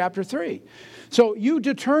Malachi chapter 3. So you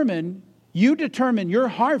determine your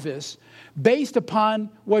harvest based upon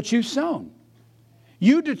what you've sown.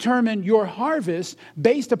 You determine your harvest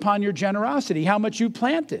based upon your generosity, how much you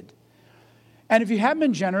planted. And if you haven't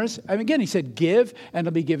been generous, again, he said, give and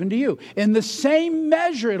it'll be given to you. In the same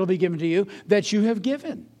measure it'll be given to you that you have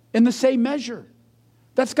given. In the same measure.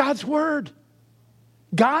 That's God's word.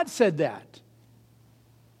 God said that.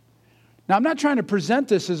 Now, I'm not trying to present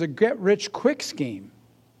this as a get-rich-quick scheme.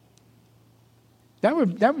 That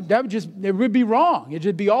would be wrong. It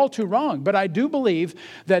would be all too wrong. But I do believe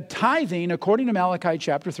that tithing, according to Malachi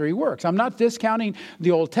chapter 3, works. I'm not discounting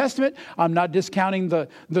the Old Testament. I'm not discounting the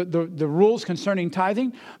rules concerning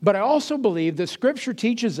tithing. But I also believe that Scripture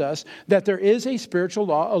teaches us that there is a spiritual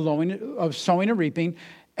law of sowing and reaping,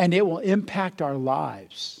 and it will impact our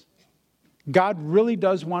lives. God really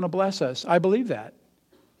does want to bless us. I believe that.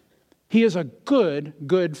 He is a good,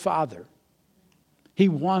 good Father. He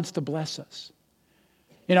wants to bless us.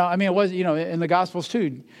 It was, in the Gospels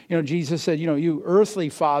too, Jesus said, you earthly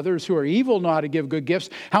fathers who are evil know how to give good gifts.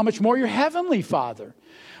 How much more your heavenly Father?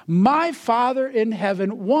 My Father in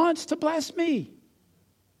heaven wants to bless me.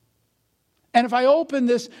 And if I open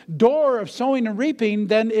this door of sowing and reaping,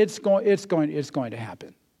 then it's going to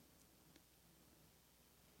happen.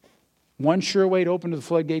 One sure way to open the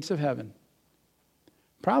floodgates of heaven.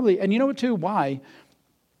 Probably. And you know what, too? Why?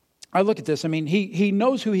 I look at this. I mean, he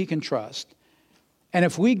knows who he can trust. And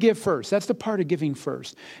if we give first, that's the part of giving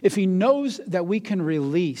first. If he knows that we can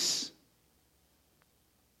release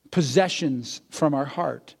possessions from our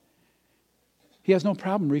heart, he has no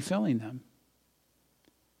problem refilling them.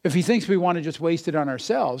 If he thinks we want to just waste it on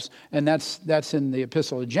ourselves, and that's in the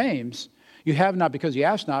Epistle of James, you have not because you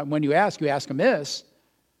ask not. When you ask amiss.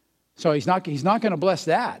 So he's not going to bless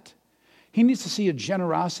that. He needs to see a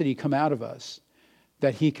generosity come out of us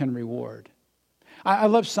that he can reward. I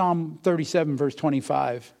love Psalm 37, verse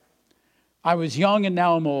 25. I was young and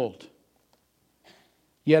now I'm old.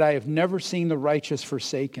 Yet I have never seen the righteous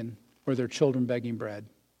forsaken or their children begging bread.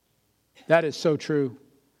 That is so true.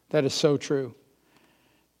 That is so true.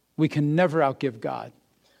 We can never outgive God.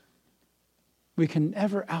 We can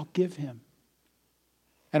never outgive him.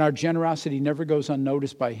 And our generosity never goes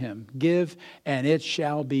unnoticed by him. Give and it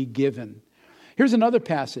shall be given. Here's another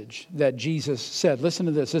passage that Jesus said. Listen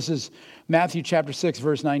to this. This is Matthew chapter 6,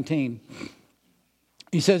 verse 19.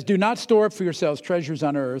 He says, do not store up for yourselves treasures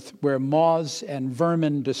on earth where moths and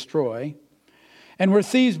vermin destroy and where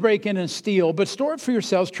thieves break in and steal, but store up for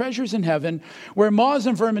yourselves treasures in heaven where moths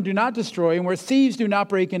and vermin do not destroy and where thieves do not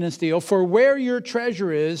break in and steal. For where your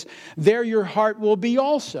treasure is, there your heart will be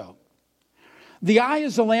also. The eye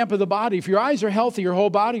is the lamp of the body. If your eyes are healthy, your whole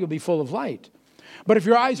body will be full of light. But if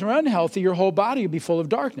your eyes are unhealthy, your whole body will be full of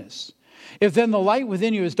darkness. If then the light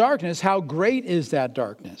within you is darkness, how great is that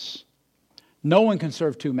darkness? No one can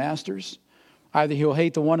serve two masters. Either he will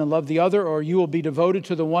hate the one and love the other, or you will be devoted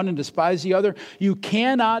to the one and despise the other. You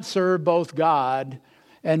cannot serve both God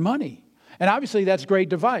and money. And obviously that's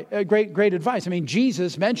great advice. I mean,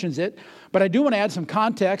 Jesus mentions it, but I do want to add some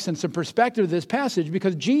context and some perspective to this passage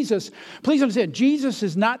because Jesus, please understand, Jesus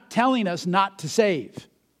is not telling us not to save.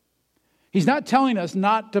 He's not telling us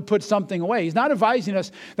not to put something away. He's not advising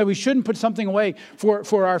us that we shouldn't put something away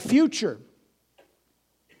for our future.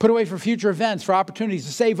 Put away for future events, for opportunities,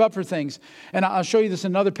 to save up for things. And I'll show you this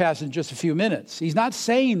in another passage in just a few minutes. He's not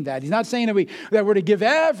saying that. He's not saying that we're to give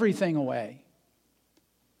everything away.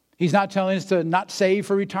 He's not telling us to not save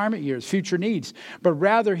for retirement years, future needs. But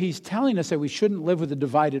rather, he's telling us that we shouldn't live with a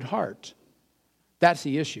divided heart. That's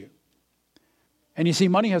the issue. And you see,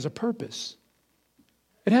 money has a purpose.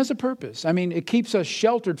 It has a purpose. I mean, it keeps us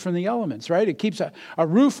sheltered from the elements, right? It keeps a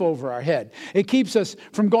roof over our head. It keeps us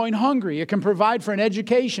from going hungry. It can provide for an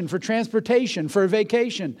education, for transportation, for a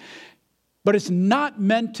vacation. But it's not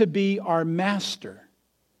meant to be our master.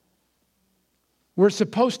 We're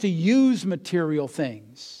supposed to use material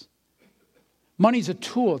things. Money's a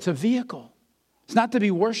tool. It's a vehicle. It's not to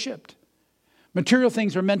be worshipped. Material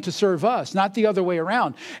things are meant to serve us, not the other way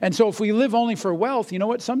around. And so if we live only for wealth, you know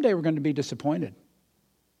what? Someday we're going to be disappointed.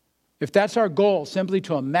 If that's our goal, simply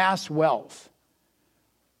to amass wealth.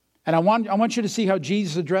 And I want you to see how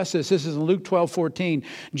Jesus addressed this. This is in Luke 12:14.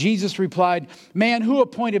 Jesus replied, man, who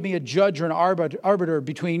appointed me a judge or an arbiter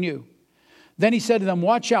between you? Then he said to them,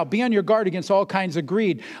 watch out, be on your guard against all kinds of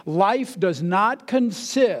greed. Life does not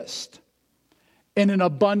consist in an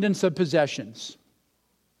abundance of possessions.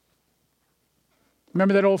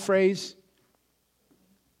 Remember that old phrase?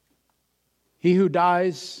 He who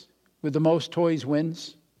dies with the most toys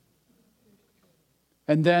wins.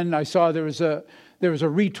 And then I saw there was a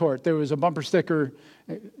retort. There was a bumper sticker.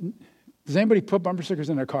 Does anybody put bumper stickers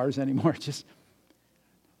in their cars anymore? Just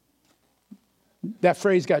that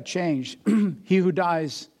phrase got changed. He who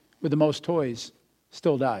dies with the most toys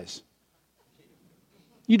still dies.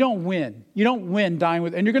 You don't win. You don't win dying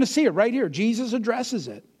with, and you're going to see it right here. Jesus addresses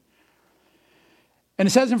it. And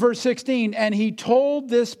it says in verse 16, and he told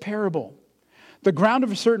this parable. The ground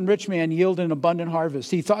of a certain rich man yielded an abundant harvest.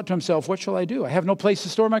 He thought to himself, what shall I do? I have no place to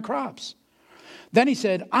store my crops. Then he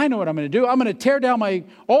said, I know what I'm going to do. I'm going to tear down my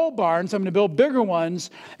old barns. I'm going to build bigger ones.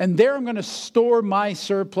 And there I'm going to store my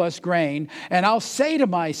surplus grain. And I'll say to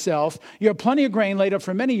myself, you have plenty of grain laid up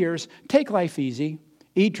for many years. Take life easy,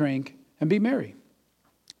 eat, drink, and be merry.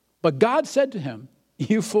 But God said to him,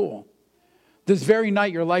 you fool, this very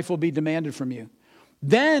night your life will be demanded from you.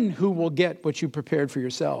 Then who will get what you prepared for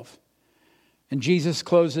yourself? And Jesus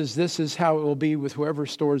closes, this is how it will be with whoever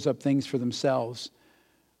stores up things for themselves,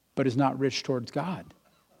 but is not rich towards God.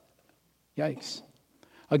 Yikes.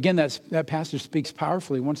 Again, that passage speaks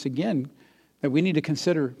powerfully, once again, that we need to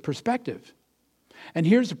consider perspective. And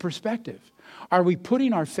here's the perspective. Are we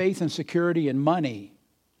putting our faith and security in money?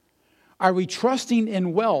 Are we trusting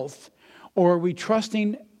in wealth, or are we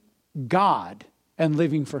trusting God and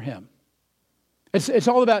living for him? It's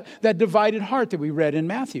all about that divided heart that we read in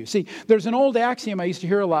Matthew. See, there's an old axiom I used to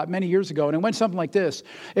hear a lot many years ago, and it went something like this.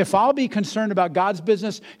 If I'll be concerned about God's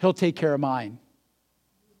business, he'll take care of mine.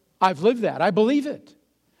 I've lived that. I believe it.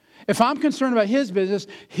 If I'm concerned about his business,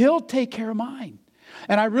 he'll take care of mine.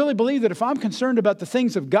 And I really believe that if I'm concerned about the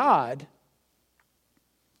things of God,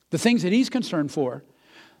 the things that he's concerned for,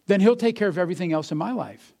 then he'll take care of everything else in my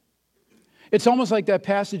life. It's almost like that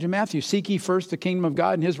passage in Matthew. Seek ye first the kingdom of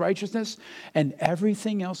God and his righteousness, and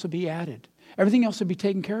everything else will be added. Everything else will be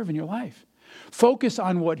taken care of in your life. Focus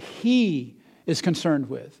on what he is concerned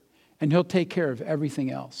with, and he'll take care of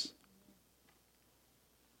everything else.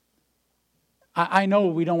 I know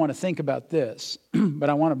we don't want to think about this, but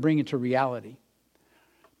I want to bring it to reality.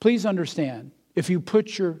 Please understand, if you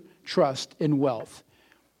put your trust in wealth,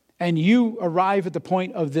 and you arrive at the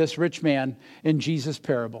point of this rich man in Jesus'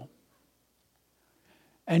 parable,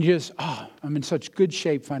 and you just, I'm in such good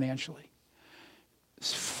shape financially.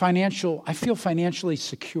 I feel financially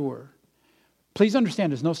secure. Please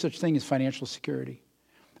understand, there's no such thing as financial security.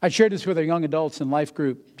 I shared this with our young adults in life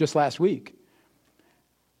group just last week.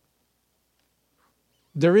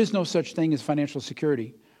 There is no such thing as financial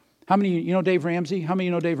security. How many, you know Dave Ramsey? How many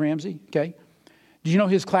of you know Dave Ramsey? Okay. Did you know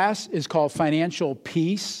his class is called Financial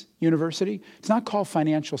Peace University? It's not called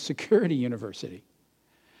Financial Security University.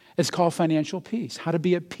 It's called Financial Peace. How to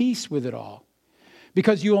be at peace with it all.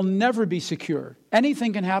 Because you will never be secure.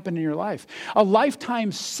 Anything can happen in your life. A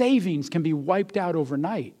lifetime savings can be wiped out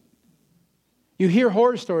overnight. You hear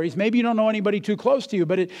horror stories. Maybe you don't know anybody too close to you,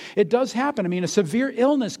 but it does happen. I mean, a severe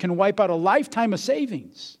illness can wipe out a lifetime of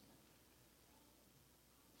savings.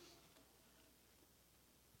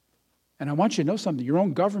 And I want you to know something. Your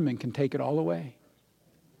own government can take it all away.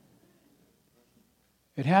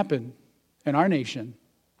 It happened in our nation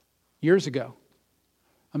years ago.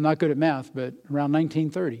 I'm not good at math, but around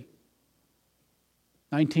 1930,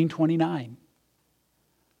 1929.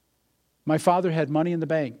 My father had money in the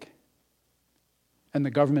bank, and the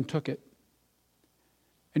government took it.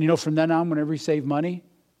 And you know, from then on, whenever he saved money,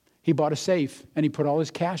 he bought a safe, and he put all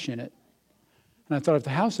his cash in it. And I thought, if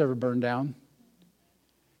the house ever burned down,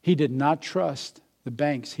 he did not trust the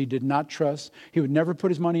banks. He did not trust. He would never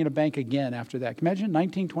put his money in a bank again after that. Can you imagine?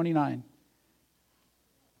 1929.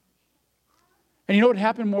 And you know what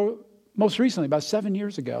happened most recently, about 7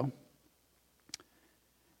 years ago?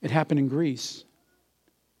 It happened in Greece.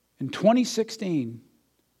 In 2016,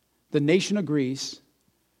 the nation of Greece,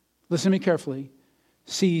 listen to me carefully,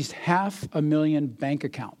 seized 500,000 bank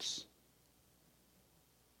accounts.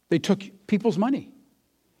 They took people's money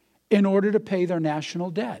in order to pay their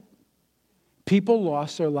national debt. People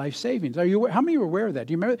lost their life savings. Are you aware? How many are aware of that?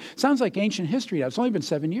 Do you remember? It sounds like ancient history now. It's only been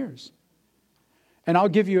 7 years. And I'll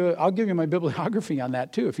give you my bibliography on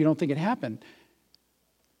that too, if you don't think it happened.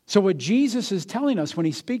 So what Jesus is telling us when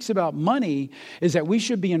he speaks about money is that we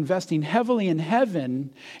should be investing heavily in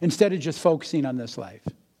heaven instead of just focusing on this life.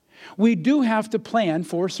 We do have to plan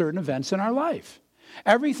for certain events in our life.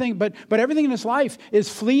 Everything, but everything in this life is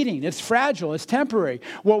fleeting, it's fragile, it's temporary.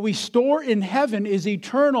 What we store in heaven is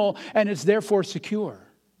eternal, and it's therefore secure.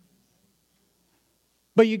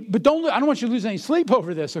 But I don't want you to lose any sleep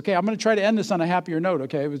over this, okay? I'm going to try to end this on a happier note,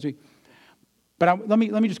 okay? Let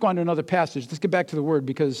me just go on to another passage. Let's get back to the word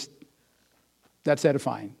because that's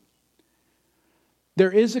edifying.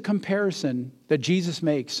 There is a comparison that Jesus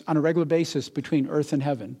makes on a regular basis between earth and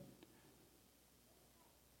heaven.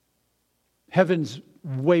 Heaven's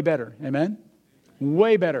way better, amen?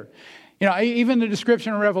 Way better. You know, even the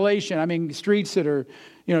description of Revelation, I mean, streets that are,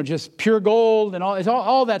 just pure gold and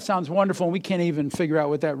all that sounds wonderful, and we can't even figure out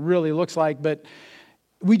what that really looks like, but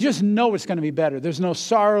we just know it's going to be better. There's no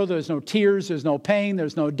sorrow, there's no tears, there's no pain,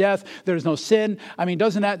 there's no death, there's no sin. I mean,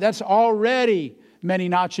 that's already many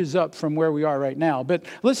notches up from where we are right now. But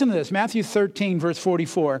listen to this, Matthew 13, verse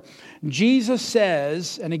 44. Jesus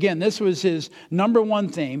says, and again, this was his number one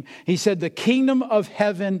theme, he said, the kingdom of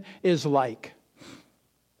heaven is like.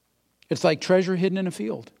 It's like treasure hidden in a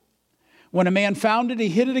field. When a man found it, he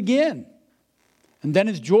hid it again. And then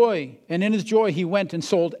in his joy, he went and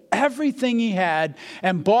sold everything he had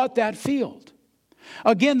and bought that field.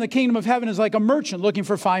 Again, the kingdom of heaven is like a merchant looking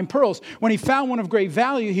for fine pearls. When he found one of great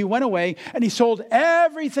value, he went away and he sold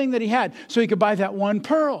everything that he had so he could buy that one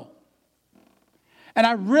pearl. And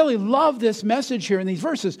I really love this message here in these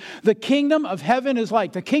verses. The kingdom of heaven is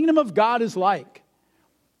like, the kingdom of God is like.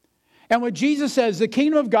 And what Jesus says, the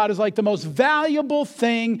kingdom of God is like the most valuable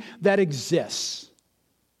thing that exists.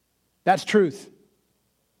 That's truth.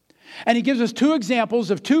 And he gives us two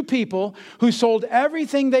examples of two people who sold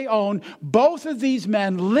everything they owned. Both of these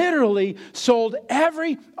men literally sold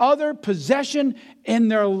every other possession in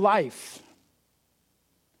their life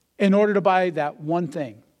in order to buy that one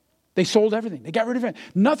thing. They sold everything. They got rid of it.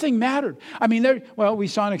 Nothing mattered. I mean, we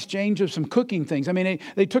saw an exchange of some cooking things. I mean,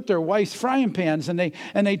 they took their wife's frying pans and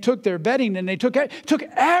they took their bedding and they took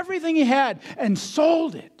everything he had and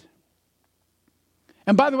sold it.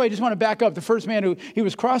 And by the way, I just want to back up. The first man he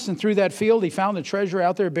was crossing through that field, he found the treasure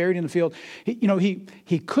out there buried in the field.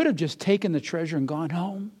 He could have just taken the treasure and gone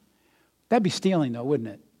home. That'd be stealing though, wouldn't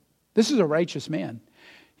it? This is a righteous man.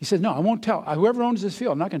 He said, no, I won't tell. Whoever owns this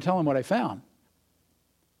field, I'm not going to tell him what I found.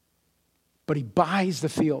 But he buys the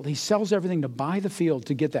field. He sells everything to buy the field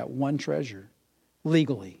to get that one treasure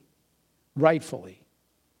legally, rightfully.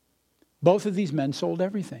 Both of these men sold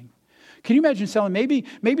everything. Can you imagine selling? Maybe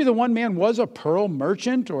the one man was a pearl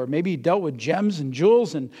merchant, or maybe he dealt with gems and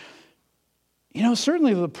jewels. And,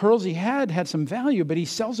 certainly the pearls he had some value, but he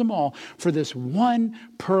sells them all for this one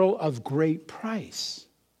pearl of great price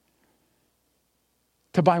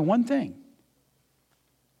to buy one thing.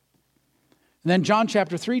 And then John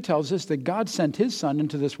chapter 3 tells us that God sent his son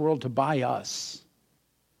into this world to buy us.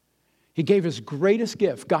 He gave his greatest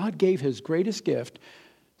gift. God gave his greatest gift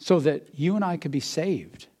so that you and I could be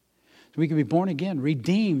saved. So we could be born again,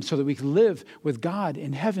 redeemed, so that we could live with God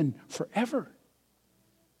in heaven forever.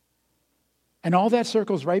 And all that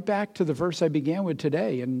circles right back to the verse I began with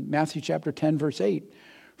today in Matthew chapter 10, verse 8.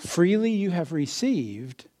 Freely you have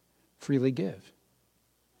received, freely give.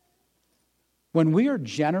 When we are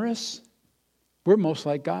generous, we're most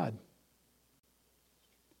like God.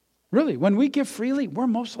 Really, when we give freely, we're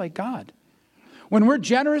most like God. When we're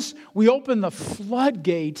generous, we open the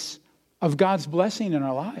floodgates of God's blessing in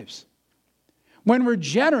our lives. When we're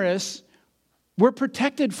generous, we're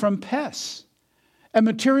protected from pests and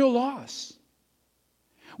material loss.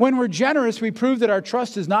 When we're generous, we prove that our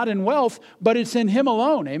trust is not in wealth, but it's in Him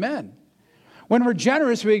alone. Amen. When we're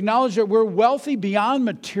generous, we acknowledge that we're wealthy beyond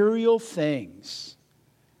material things.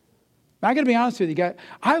 Now, I got to be honest with you guys.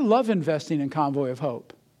 I love investing in Convoy of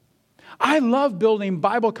Hope. I love building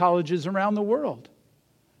Bible colleges around the world.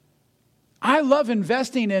 I love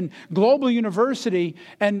investing in Global University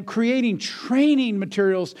and creating training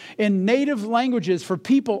materials in native languages for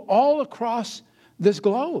people all across this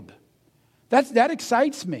globe. That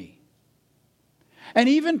excites me. And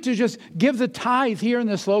even to just give the tithe here in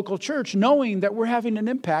this local church, knowing that we're having an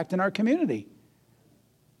impact in our community.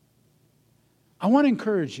 I want to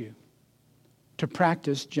encourage you to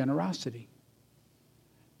practice generosity.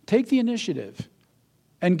 Take the initiative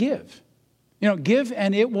and give. Give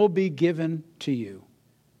and it will be given to you.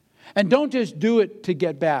 And don't just do it to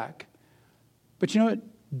get back. But you know what?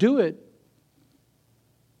 Do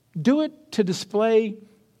it to display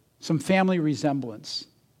some family resemblance.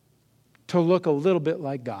 To look a little bit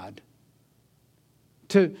like God.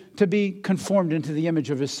 To be conformed into the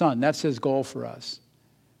image of His Son. That's His goal for us.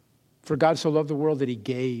 For God so loved the world that He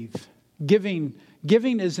gave. Giving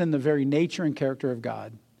is in the very nature and character of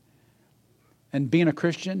God. And being a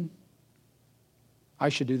Christian, I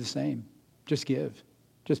should do the same. Just give.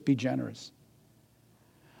 Just be generous.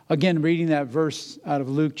 Again, reading that verse out of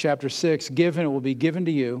Luke chapter 6, give and it will be given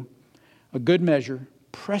to you, a good measure,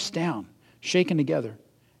 pressed down, shaken together,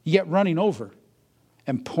 yet running over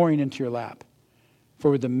and pouring into your lap. For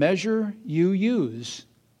with the measure you use,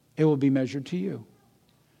 it will be measured to you.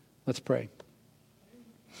 Let's pray.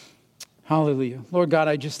 Hallelujah. Lord God,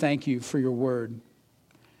 I just thank you for your word.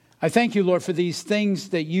 I thank you, Lord, for these things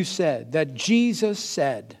that you said, that Jesus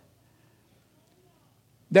said,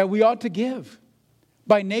 that we ought to give.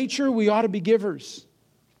 By nature, we ought to be givers.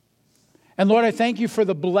 And Lord, I thank you for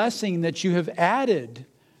the blessing that you have added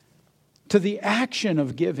to the action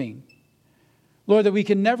of giving. Lord, that we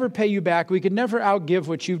can never pay you back. We can never outgive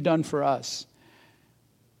what you've done for us.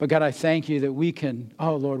 But God, I thank you that we can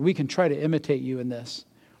try to imitate you in this.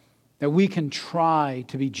 That we can try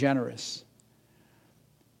to be generous.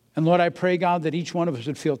 And Lord, I pray, God, that each one of us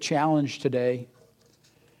would feel challenged today.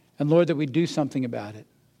 And Lord, that we'd do something about it.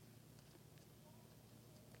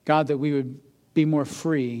 God, that we would be more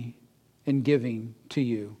free in giving to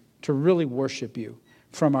you, to really worship you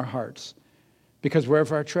from our hearts. Because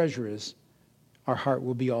wherever our treasure is, our heart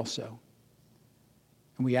will be also.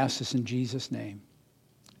 And we ask this in Jesus' name.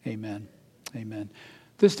 Amen. Amen.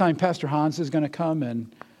 This time, Pastor Hans is going to come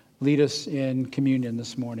and lead us in communion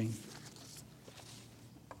this morning.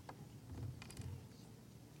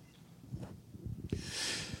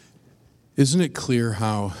 Isn't it clear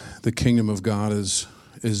how the kingdom of God is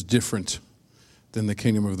different than the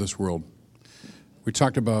kingdom of this world?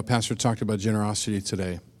 Pastor talked about generosity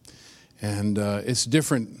today. And it's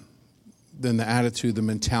different than the attitude, the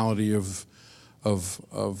mentality of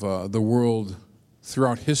the world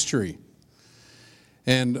throughout history.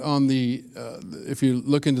 And if you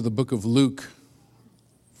look into the book of Luke,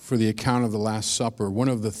 for the account of the Last Supper, one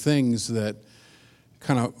of the things that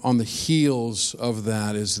kind of on the heels of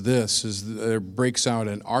that is there breaks out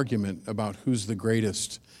an argument about who's the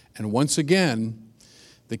greatest. And once again,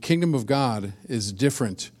 the kingdom of God is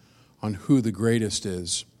different on who the greatest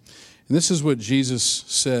is. And this is what Jesus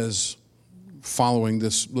says following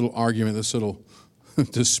this little argument, this little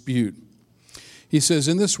dispute. He says,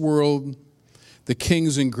 in this world, the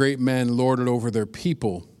kings and great men lord it over their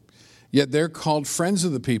people, yet they're called friends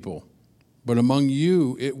of the people. But among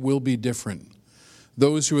you, it will be different.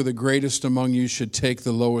 Those who are the greatest among you should take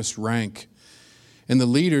the lowest rank. And the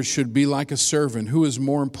leader should be like a servant. Who is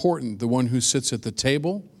more important, the one who sits at the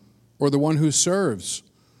table or the one who serves?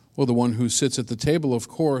 Well, the one who sits at the table, of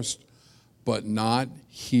course, but not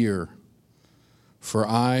here. For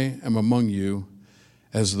I am among you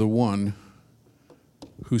as the one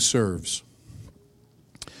who serves.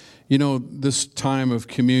 You know, this time of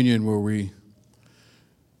communion where we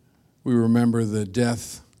remember the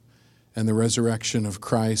death and the resurrection of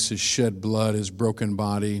Christ, his shed blood, his broken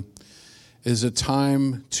body, is a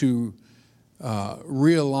time to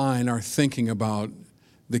realign our thinking about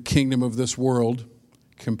the kingdom of this world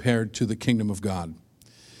compared to the kingdom of God.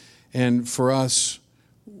 And for us,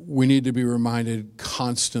 we need to be reminded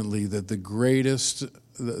constantly that the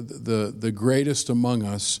greatest among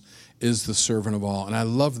us is the servant of all. And I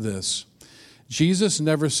love this. Jesus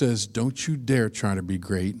never says, don't you dare try to be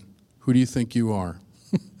great. Who do you think you are?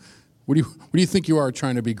 What do you think you are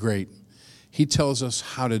trying to be great? He tells us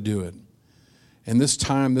how to do it. And this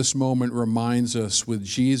time, this moment reminds us with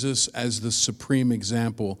Jesus as the supreme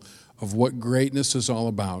example of what greatness is all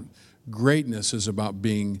about. Greatness is about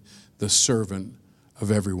being the servant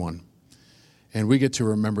of everyone. And we get to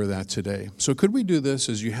remember that today. So could we do this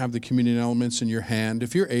as you have the communion elements in your hand?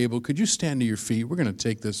 If you're able, could you stand to your feet? We're going to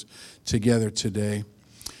take this together today.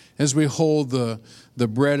 As we hold the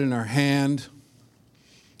bread in our hand,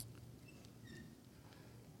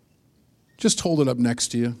 just hold it up next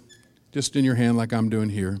to you, just in your hand like I'm doing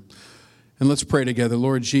here. And let's pray together.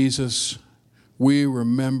 Lord Jesus, we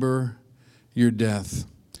remember your death.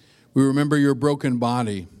 We remember your broken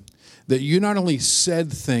body, that you not only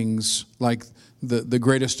said things like the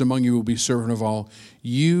greatest among you will be servant of all,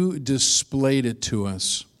 you displayed it to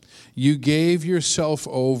us. You gave yourself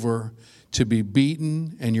over to be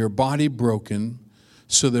beaten and your body broken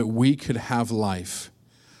so that we could have life.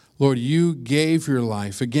 Lord, you gave your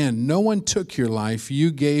life. Again, no one took your life.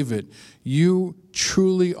 You gave it. You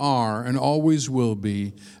truly are and always will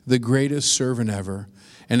be the greatest servant ever.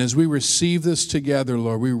 And as we receive this together,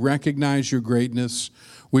 Lord, we recognize your greatness.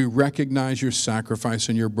 We recognize your sacrifice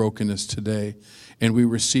and your brokenness today. And we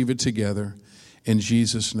receive it together. In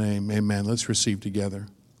Jesus' name, amen. Let's receive together.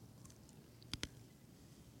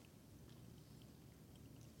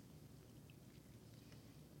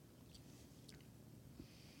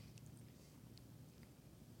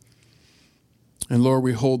 And Lord,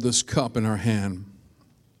 we hold this cup in our hand,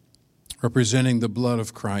 representing the blood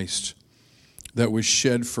of Christ that was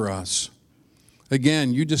shed for us.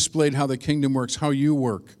 Again, you displayed how the kingdom works, how you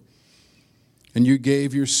work. And you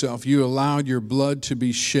gave yourself, you allowed your blood to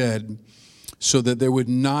be shed so that there would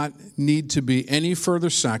not need to be any further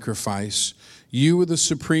sacrifice. You were the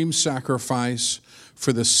supreme sacrifice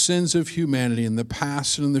for the sins of humanity in the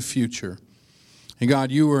past and in the future. And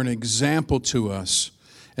God, you were an example to us.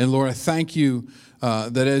 And Lord, I thank you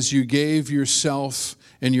that as you gave yourself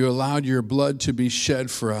and you allowed your blood to be shed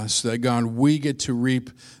for us, that God, we get to reap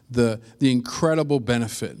the incredible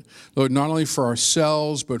benefit. Lord, not only for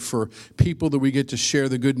ourselves, but for people that we get to share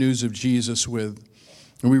the good news of Jesus with.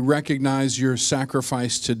 And we recognize your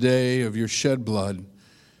sacrifice today of your shed blood.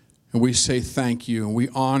 And we say thank you, and we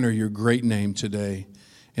honor your great name today.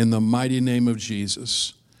 In the mighty name of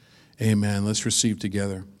Jesus, amen. Let's receive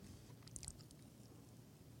together.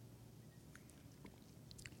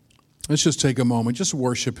 Let's just take a moment. Just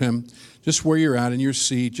worship him. Just where you're at in your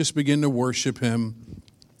seat. Just begin to worship him.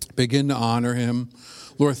 Begin to honor him.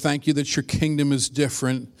 Lord, thank you that your kingdom is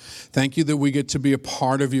different. Thank you that we get to be a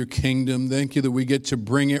part of your kingdom. Thank you that we get to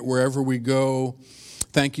bring it wherever we go.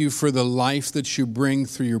 Thank you for the life that you bring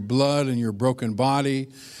through your blood and your broken body.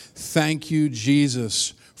 Thank you,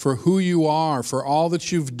 Jesus, for who you are, for all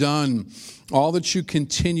that you've done, all that you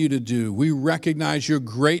continue to do. We recognize your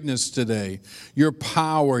greatness today, your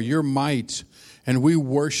power, your might, and we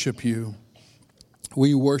worship you.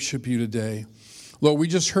 We worship you today. Lord, we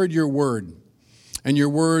just heard your word, and your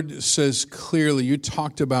word says clearly, you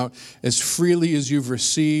talked about as freely as you've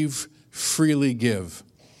received, freely give.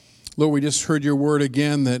 Lord, we just heard your word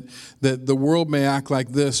again that the world may act like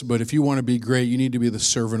this, but if you want to be great, you need to be the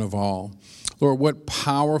servant of all. Lord, what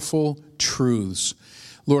powerful truths.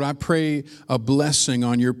 Lord, I pray a blessing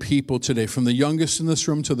on your people today, from the youngest in this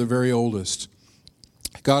room to the very oldest.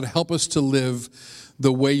 God, help us to live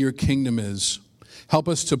the way your kingdom is. Help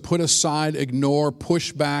us to put aside, ignore,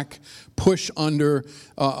 push back, push under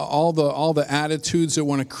all the attitudes that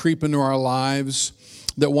want to creep into our lives,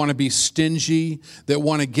 that want to be stingy, that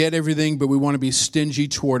want to get everything, but we want to be stingy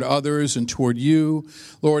toward others and toward you.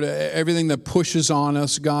 Lord, everything that pushes on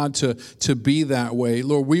us, God, to be that way.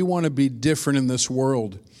 Lord, we want to be different in this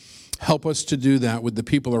world. Help us to do that with the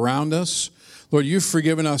people around us. Lord, you've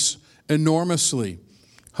forgiven us enormously.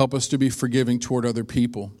 Help us to be forgiving toward other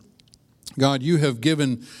people. God, you have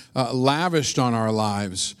given, lavished on our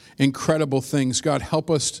lives incredible things. God, help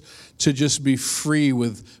us to just be free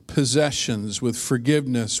with possessions, with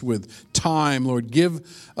forgiveness, with time. Lord,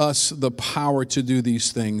 give us the power to do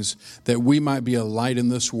these things, that we might be a light in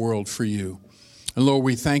this world for you. And Lord,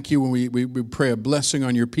 we thank you when we pray a blessing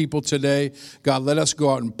on your people today. God, let us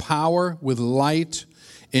go out in power with light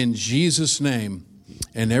in Jesus' name.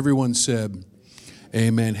 And everyone said,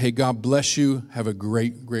 amen. Hey, God bless you. Have a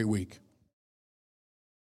great, great week.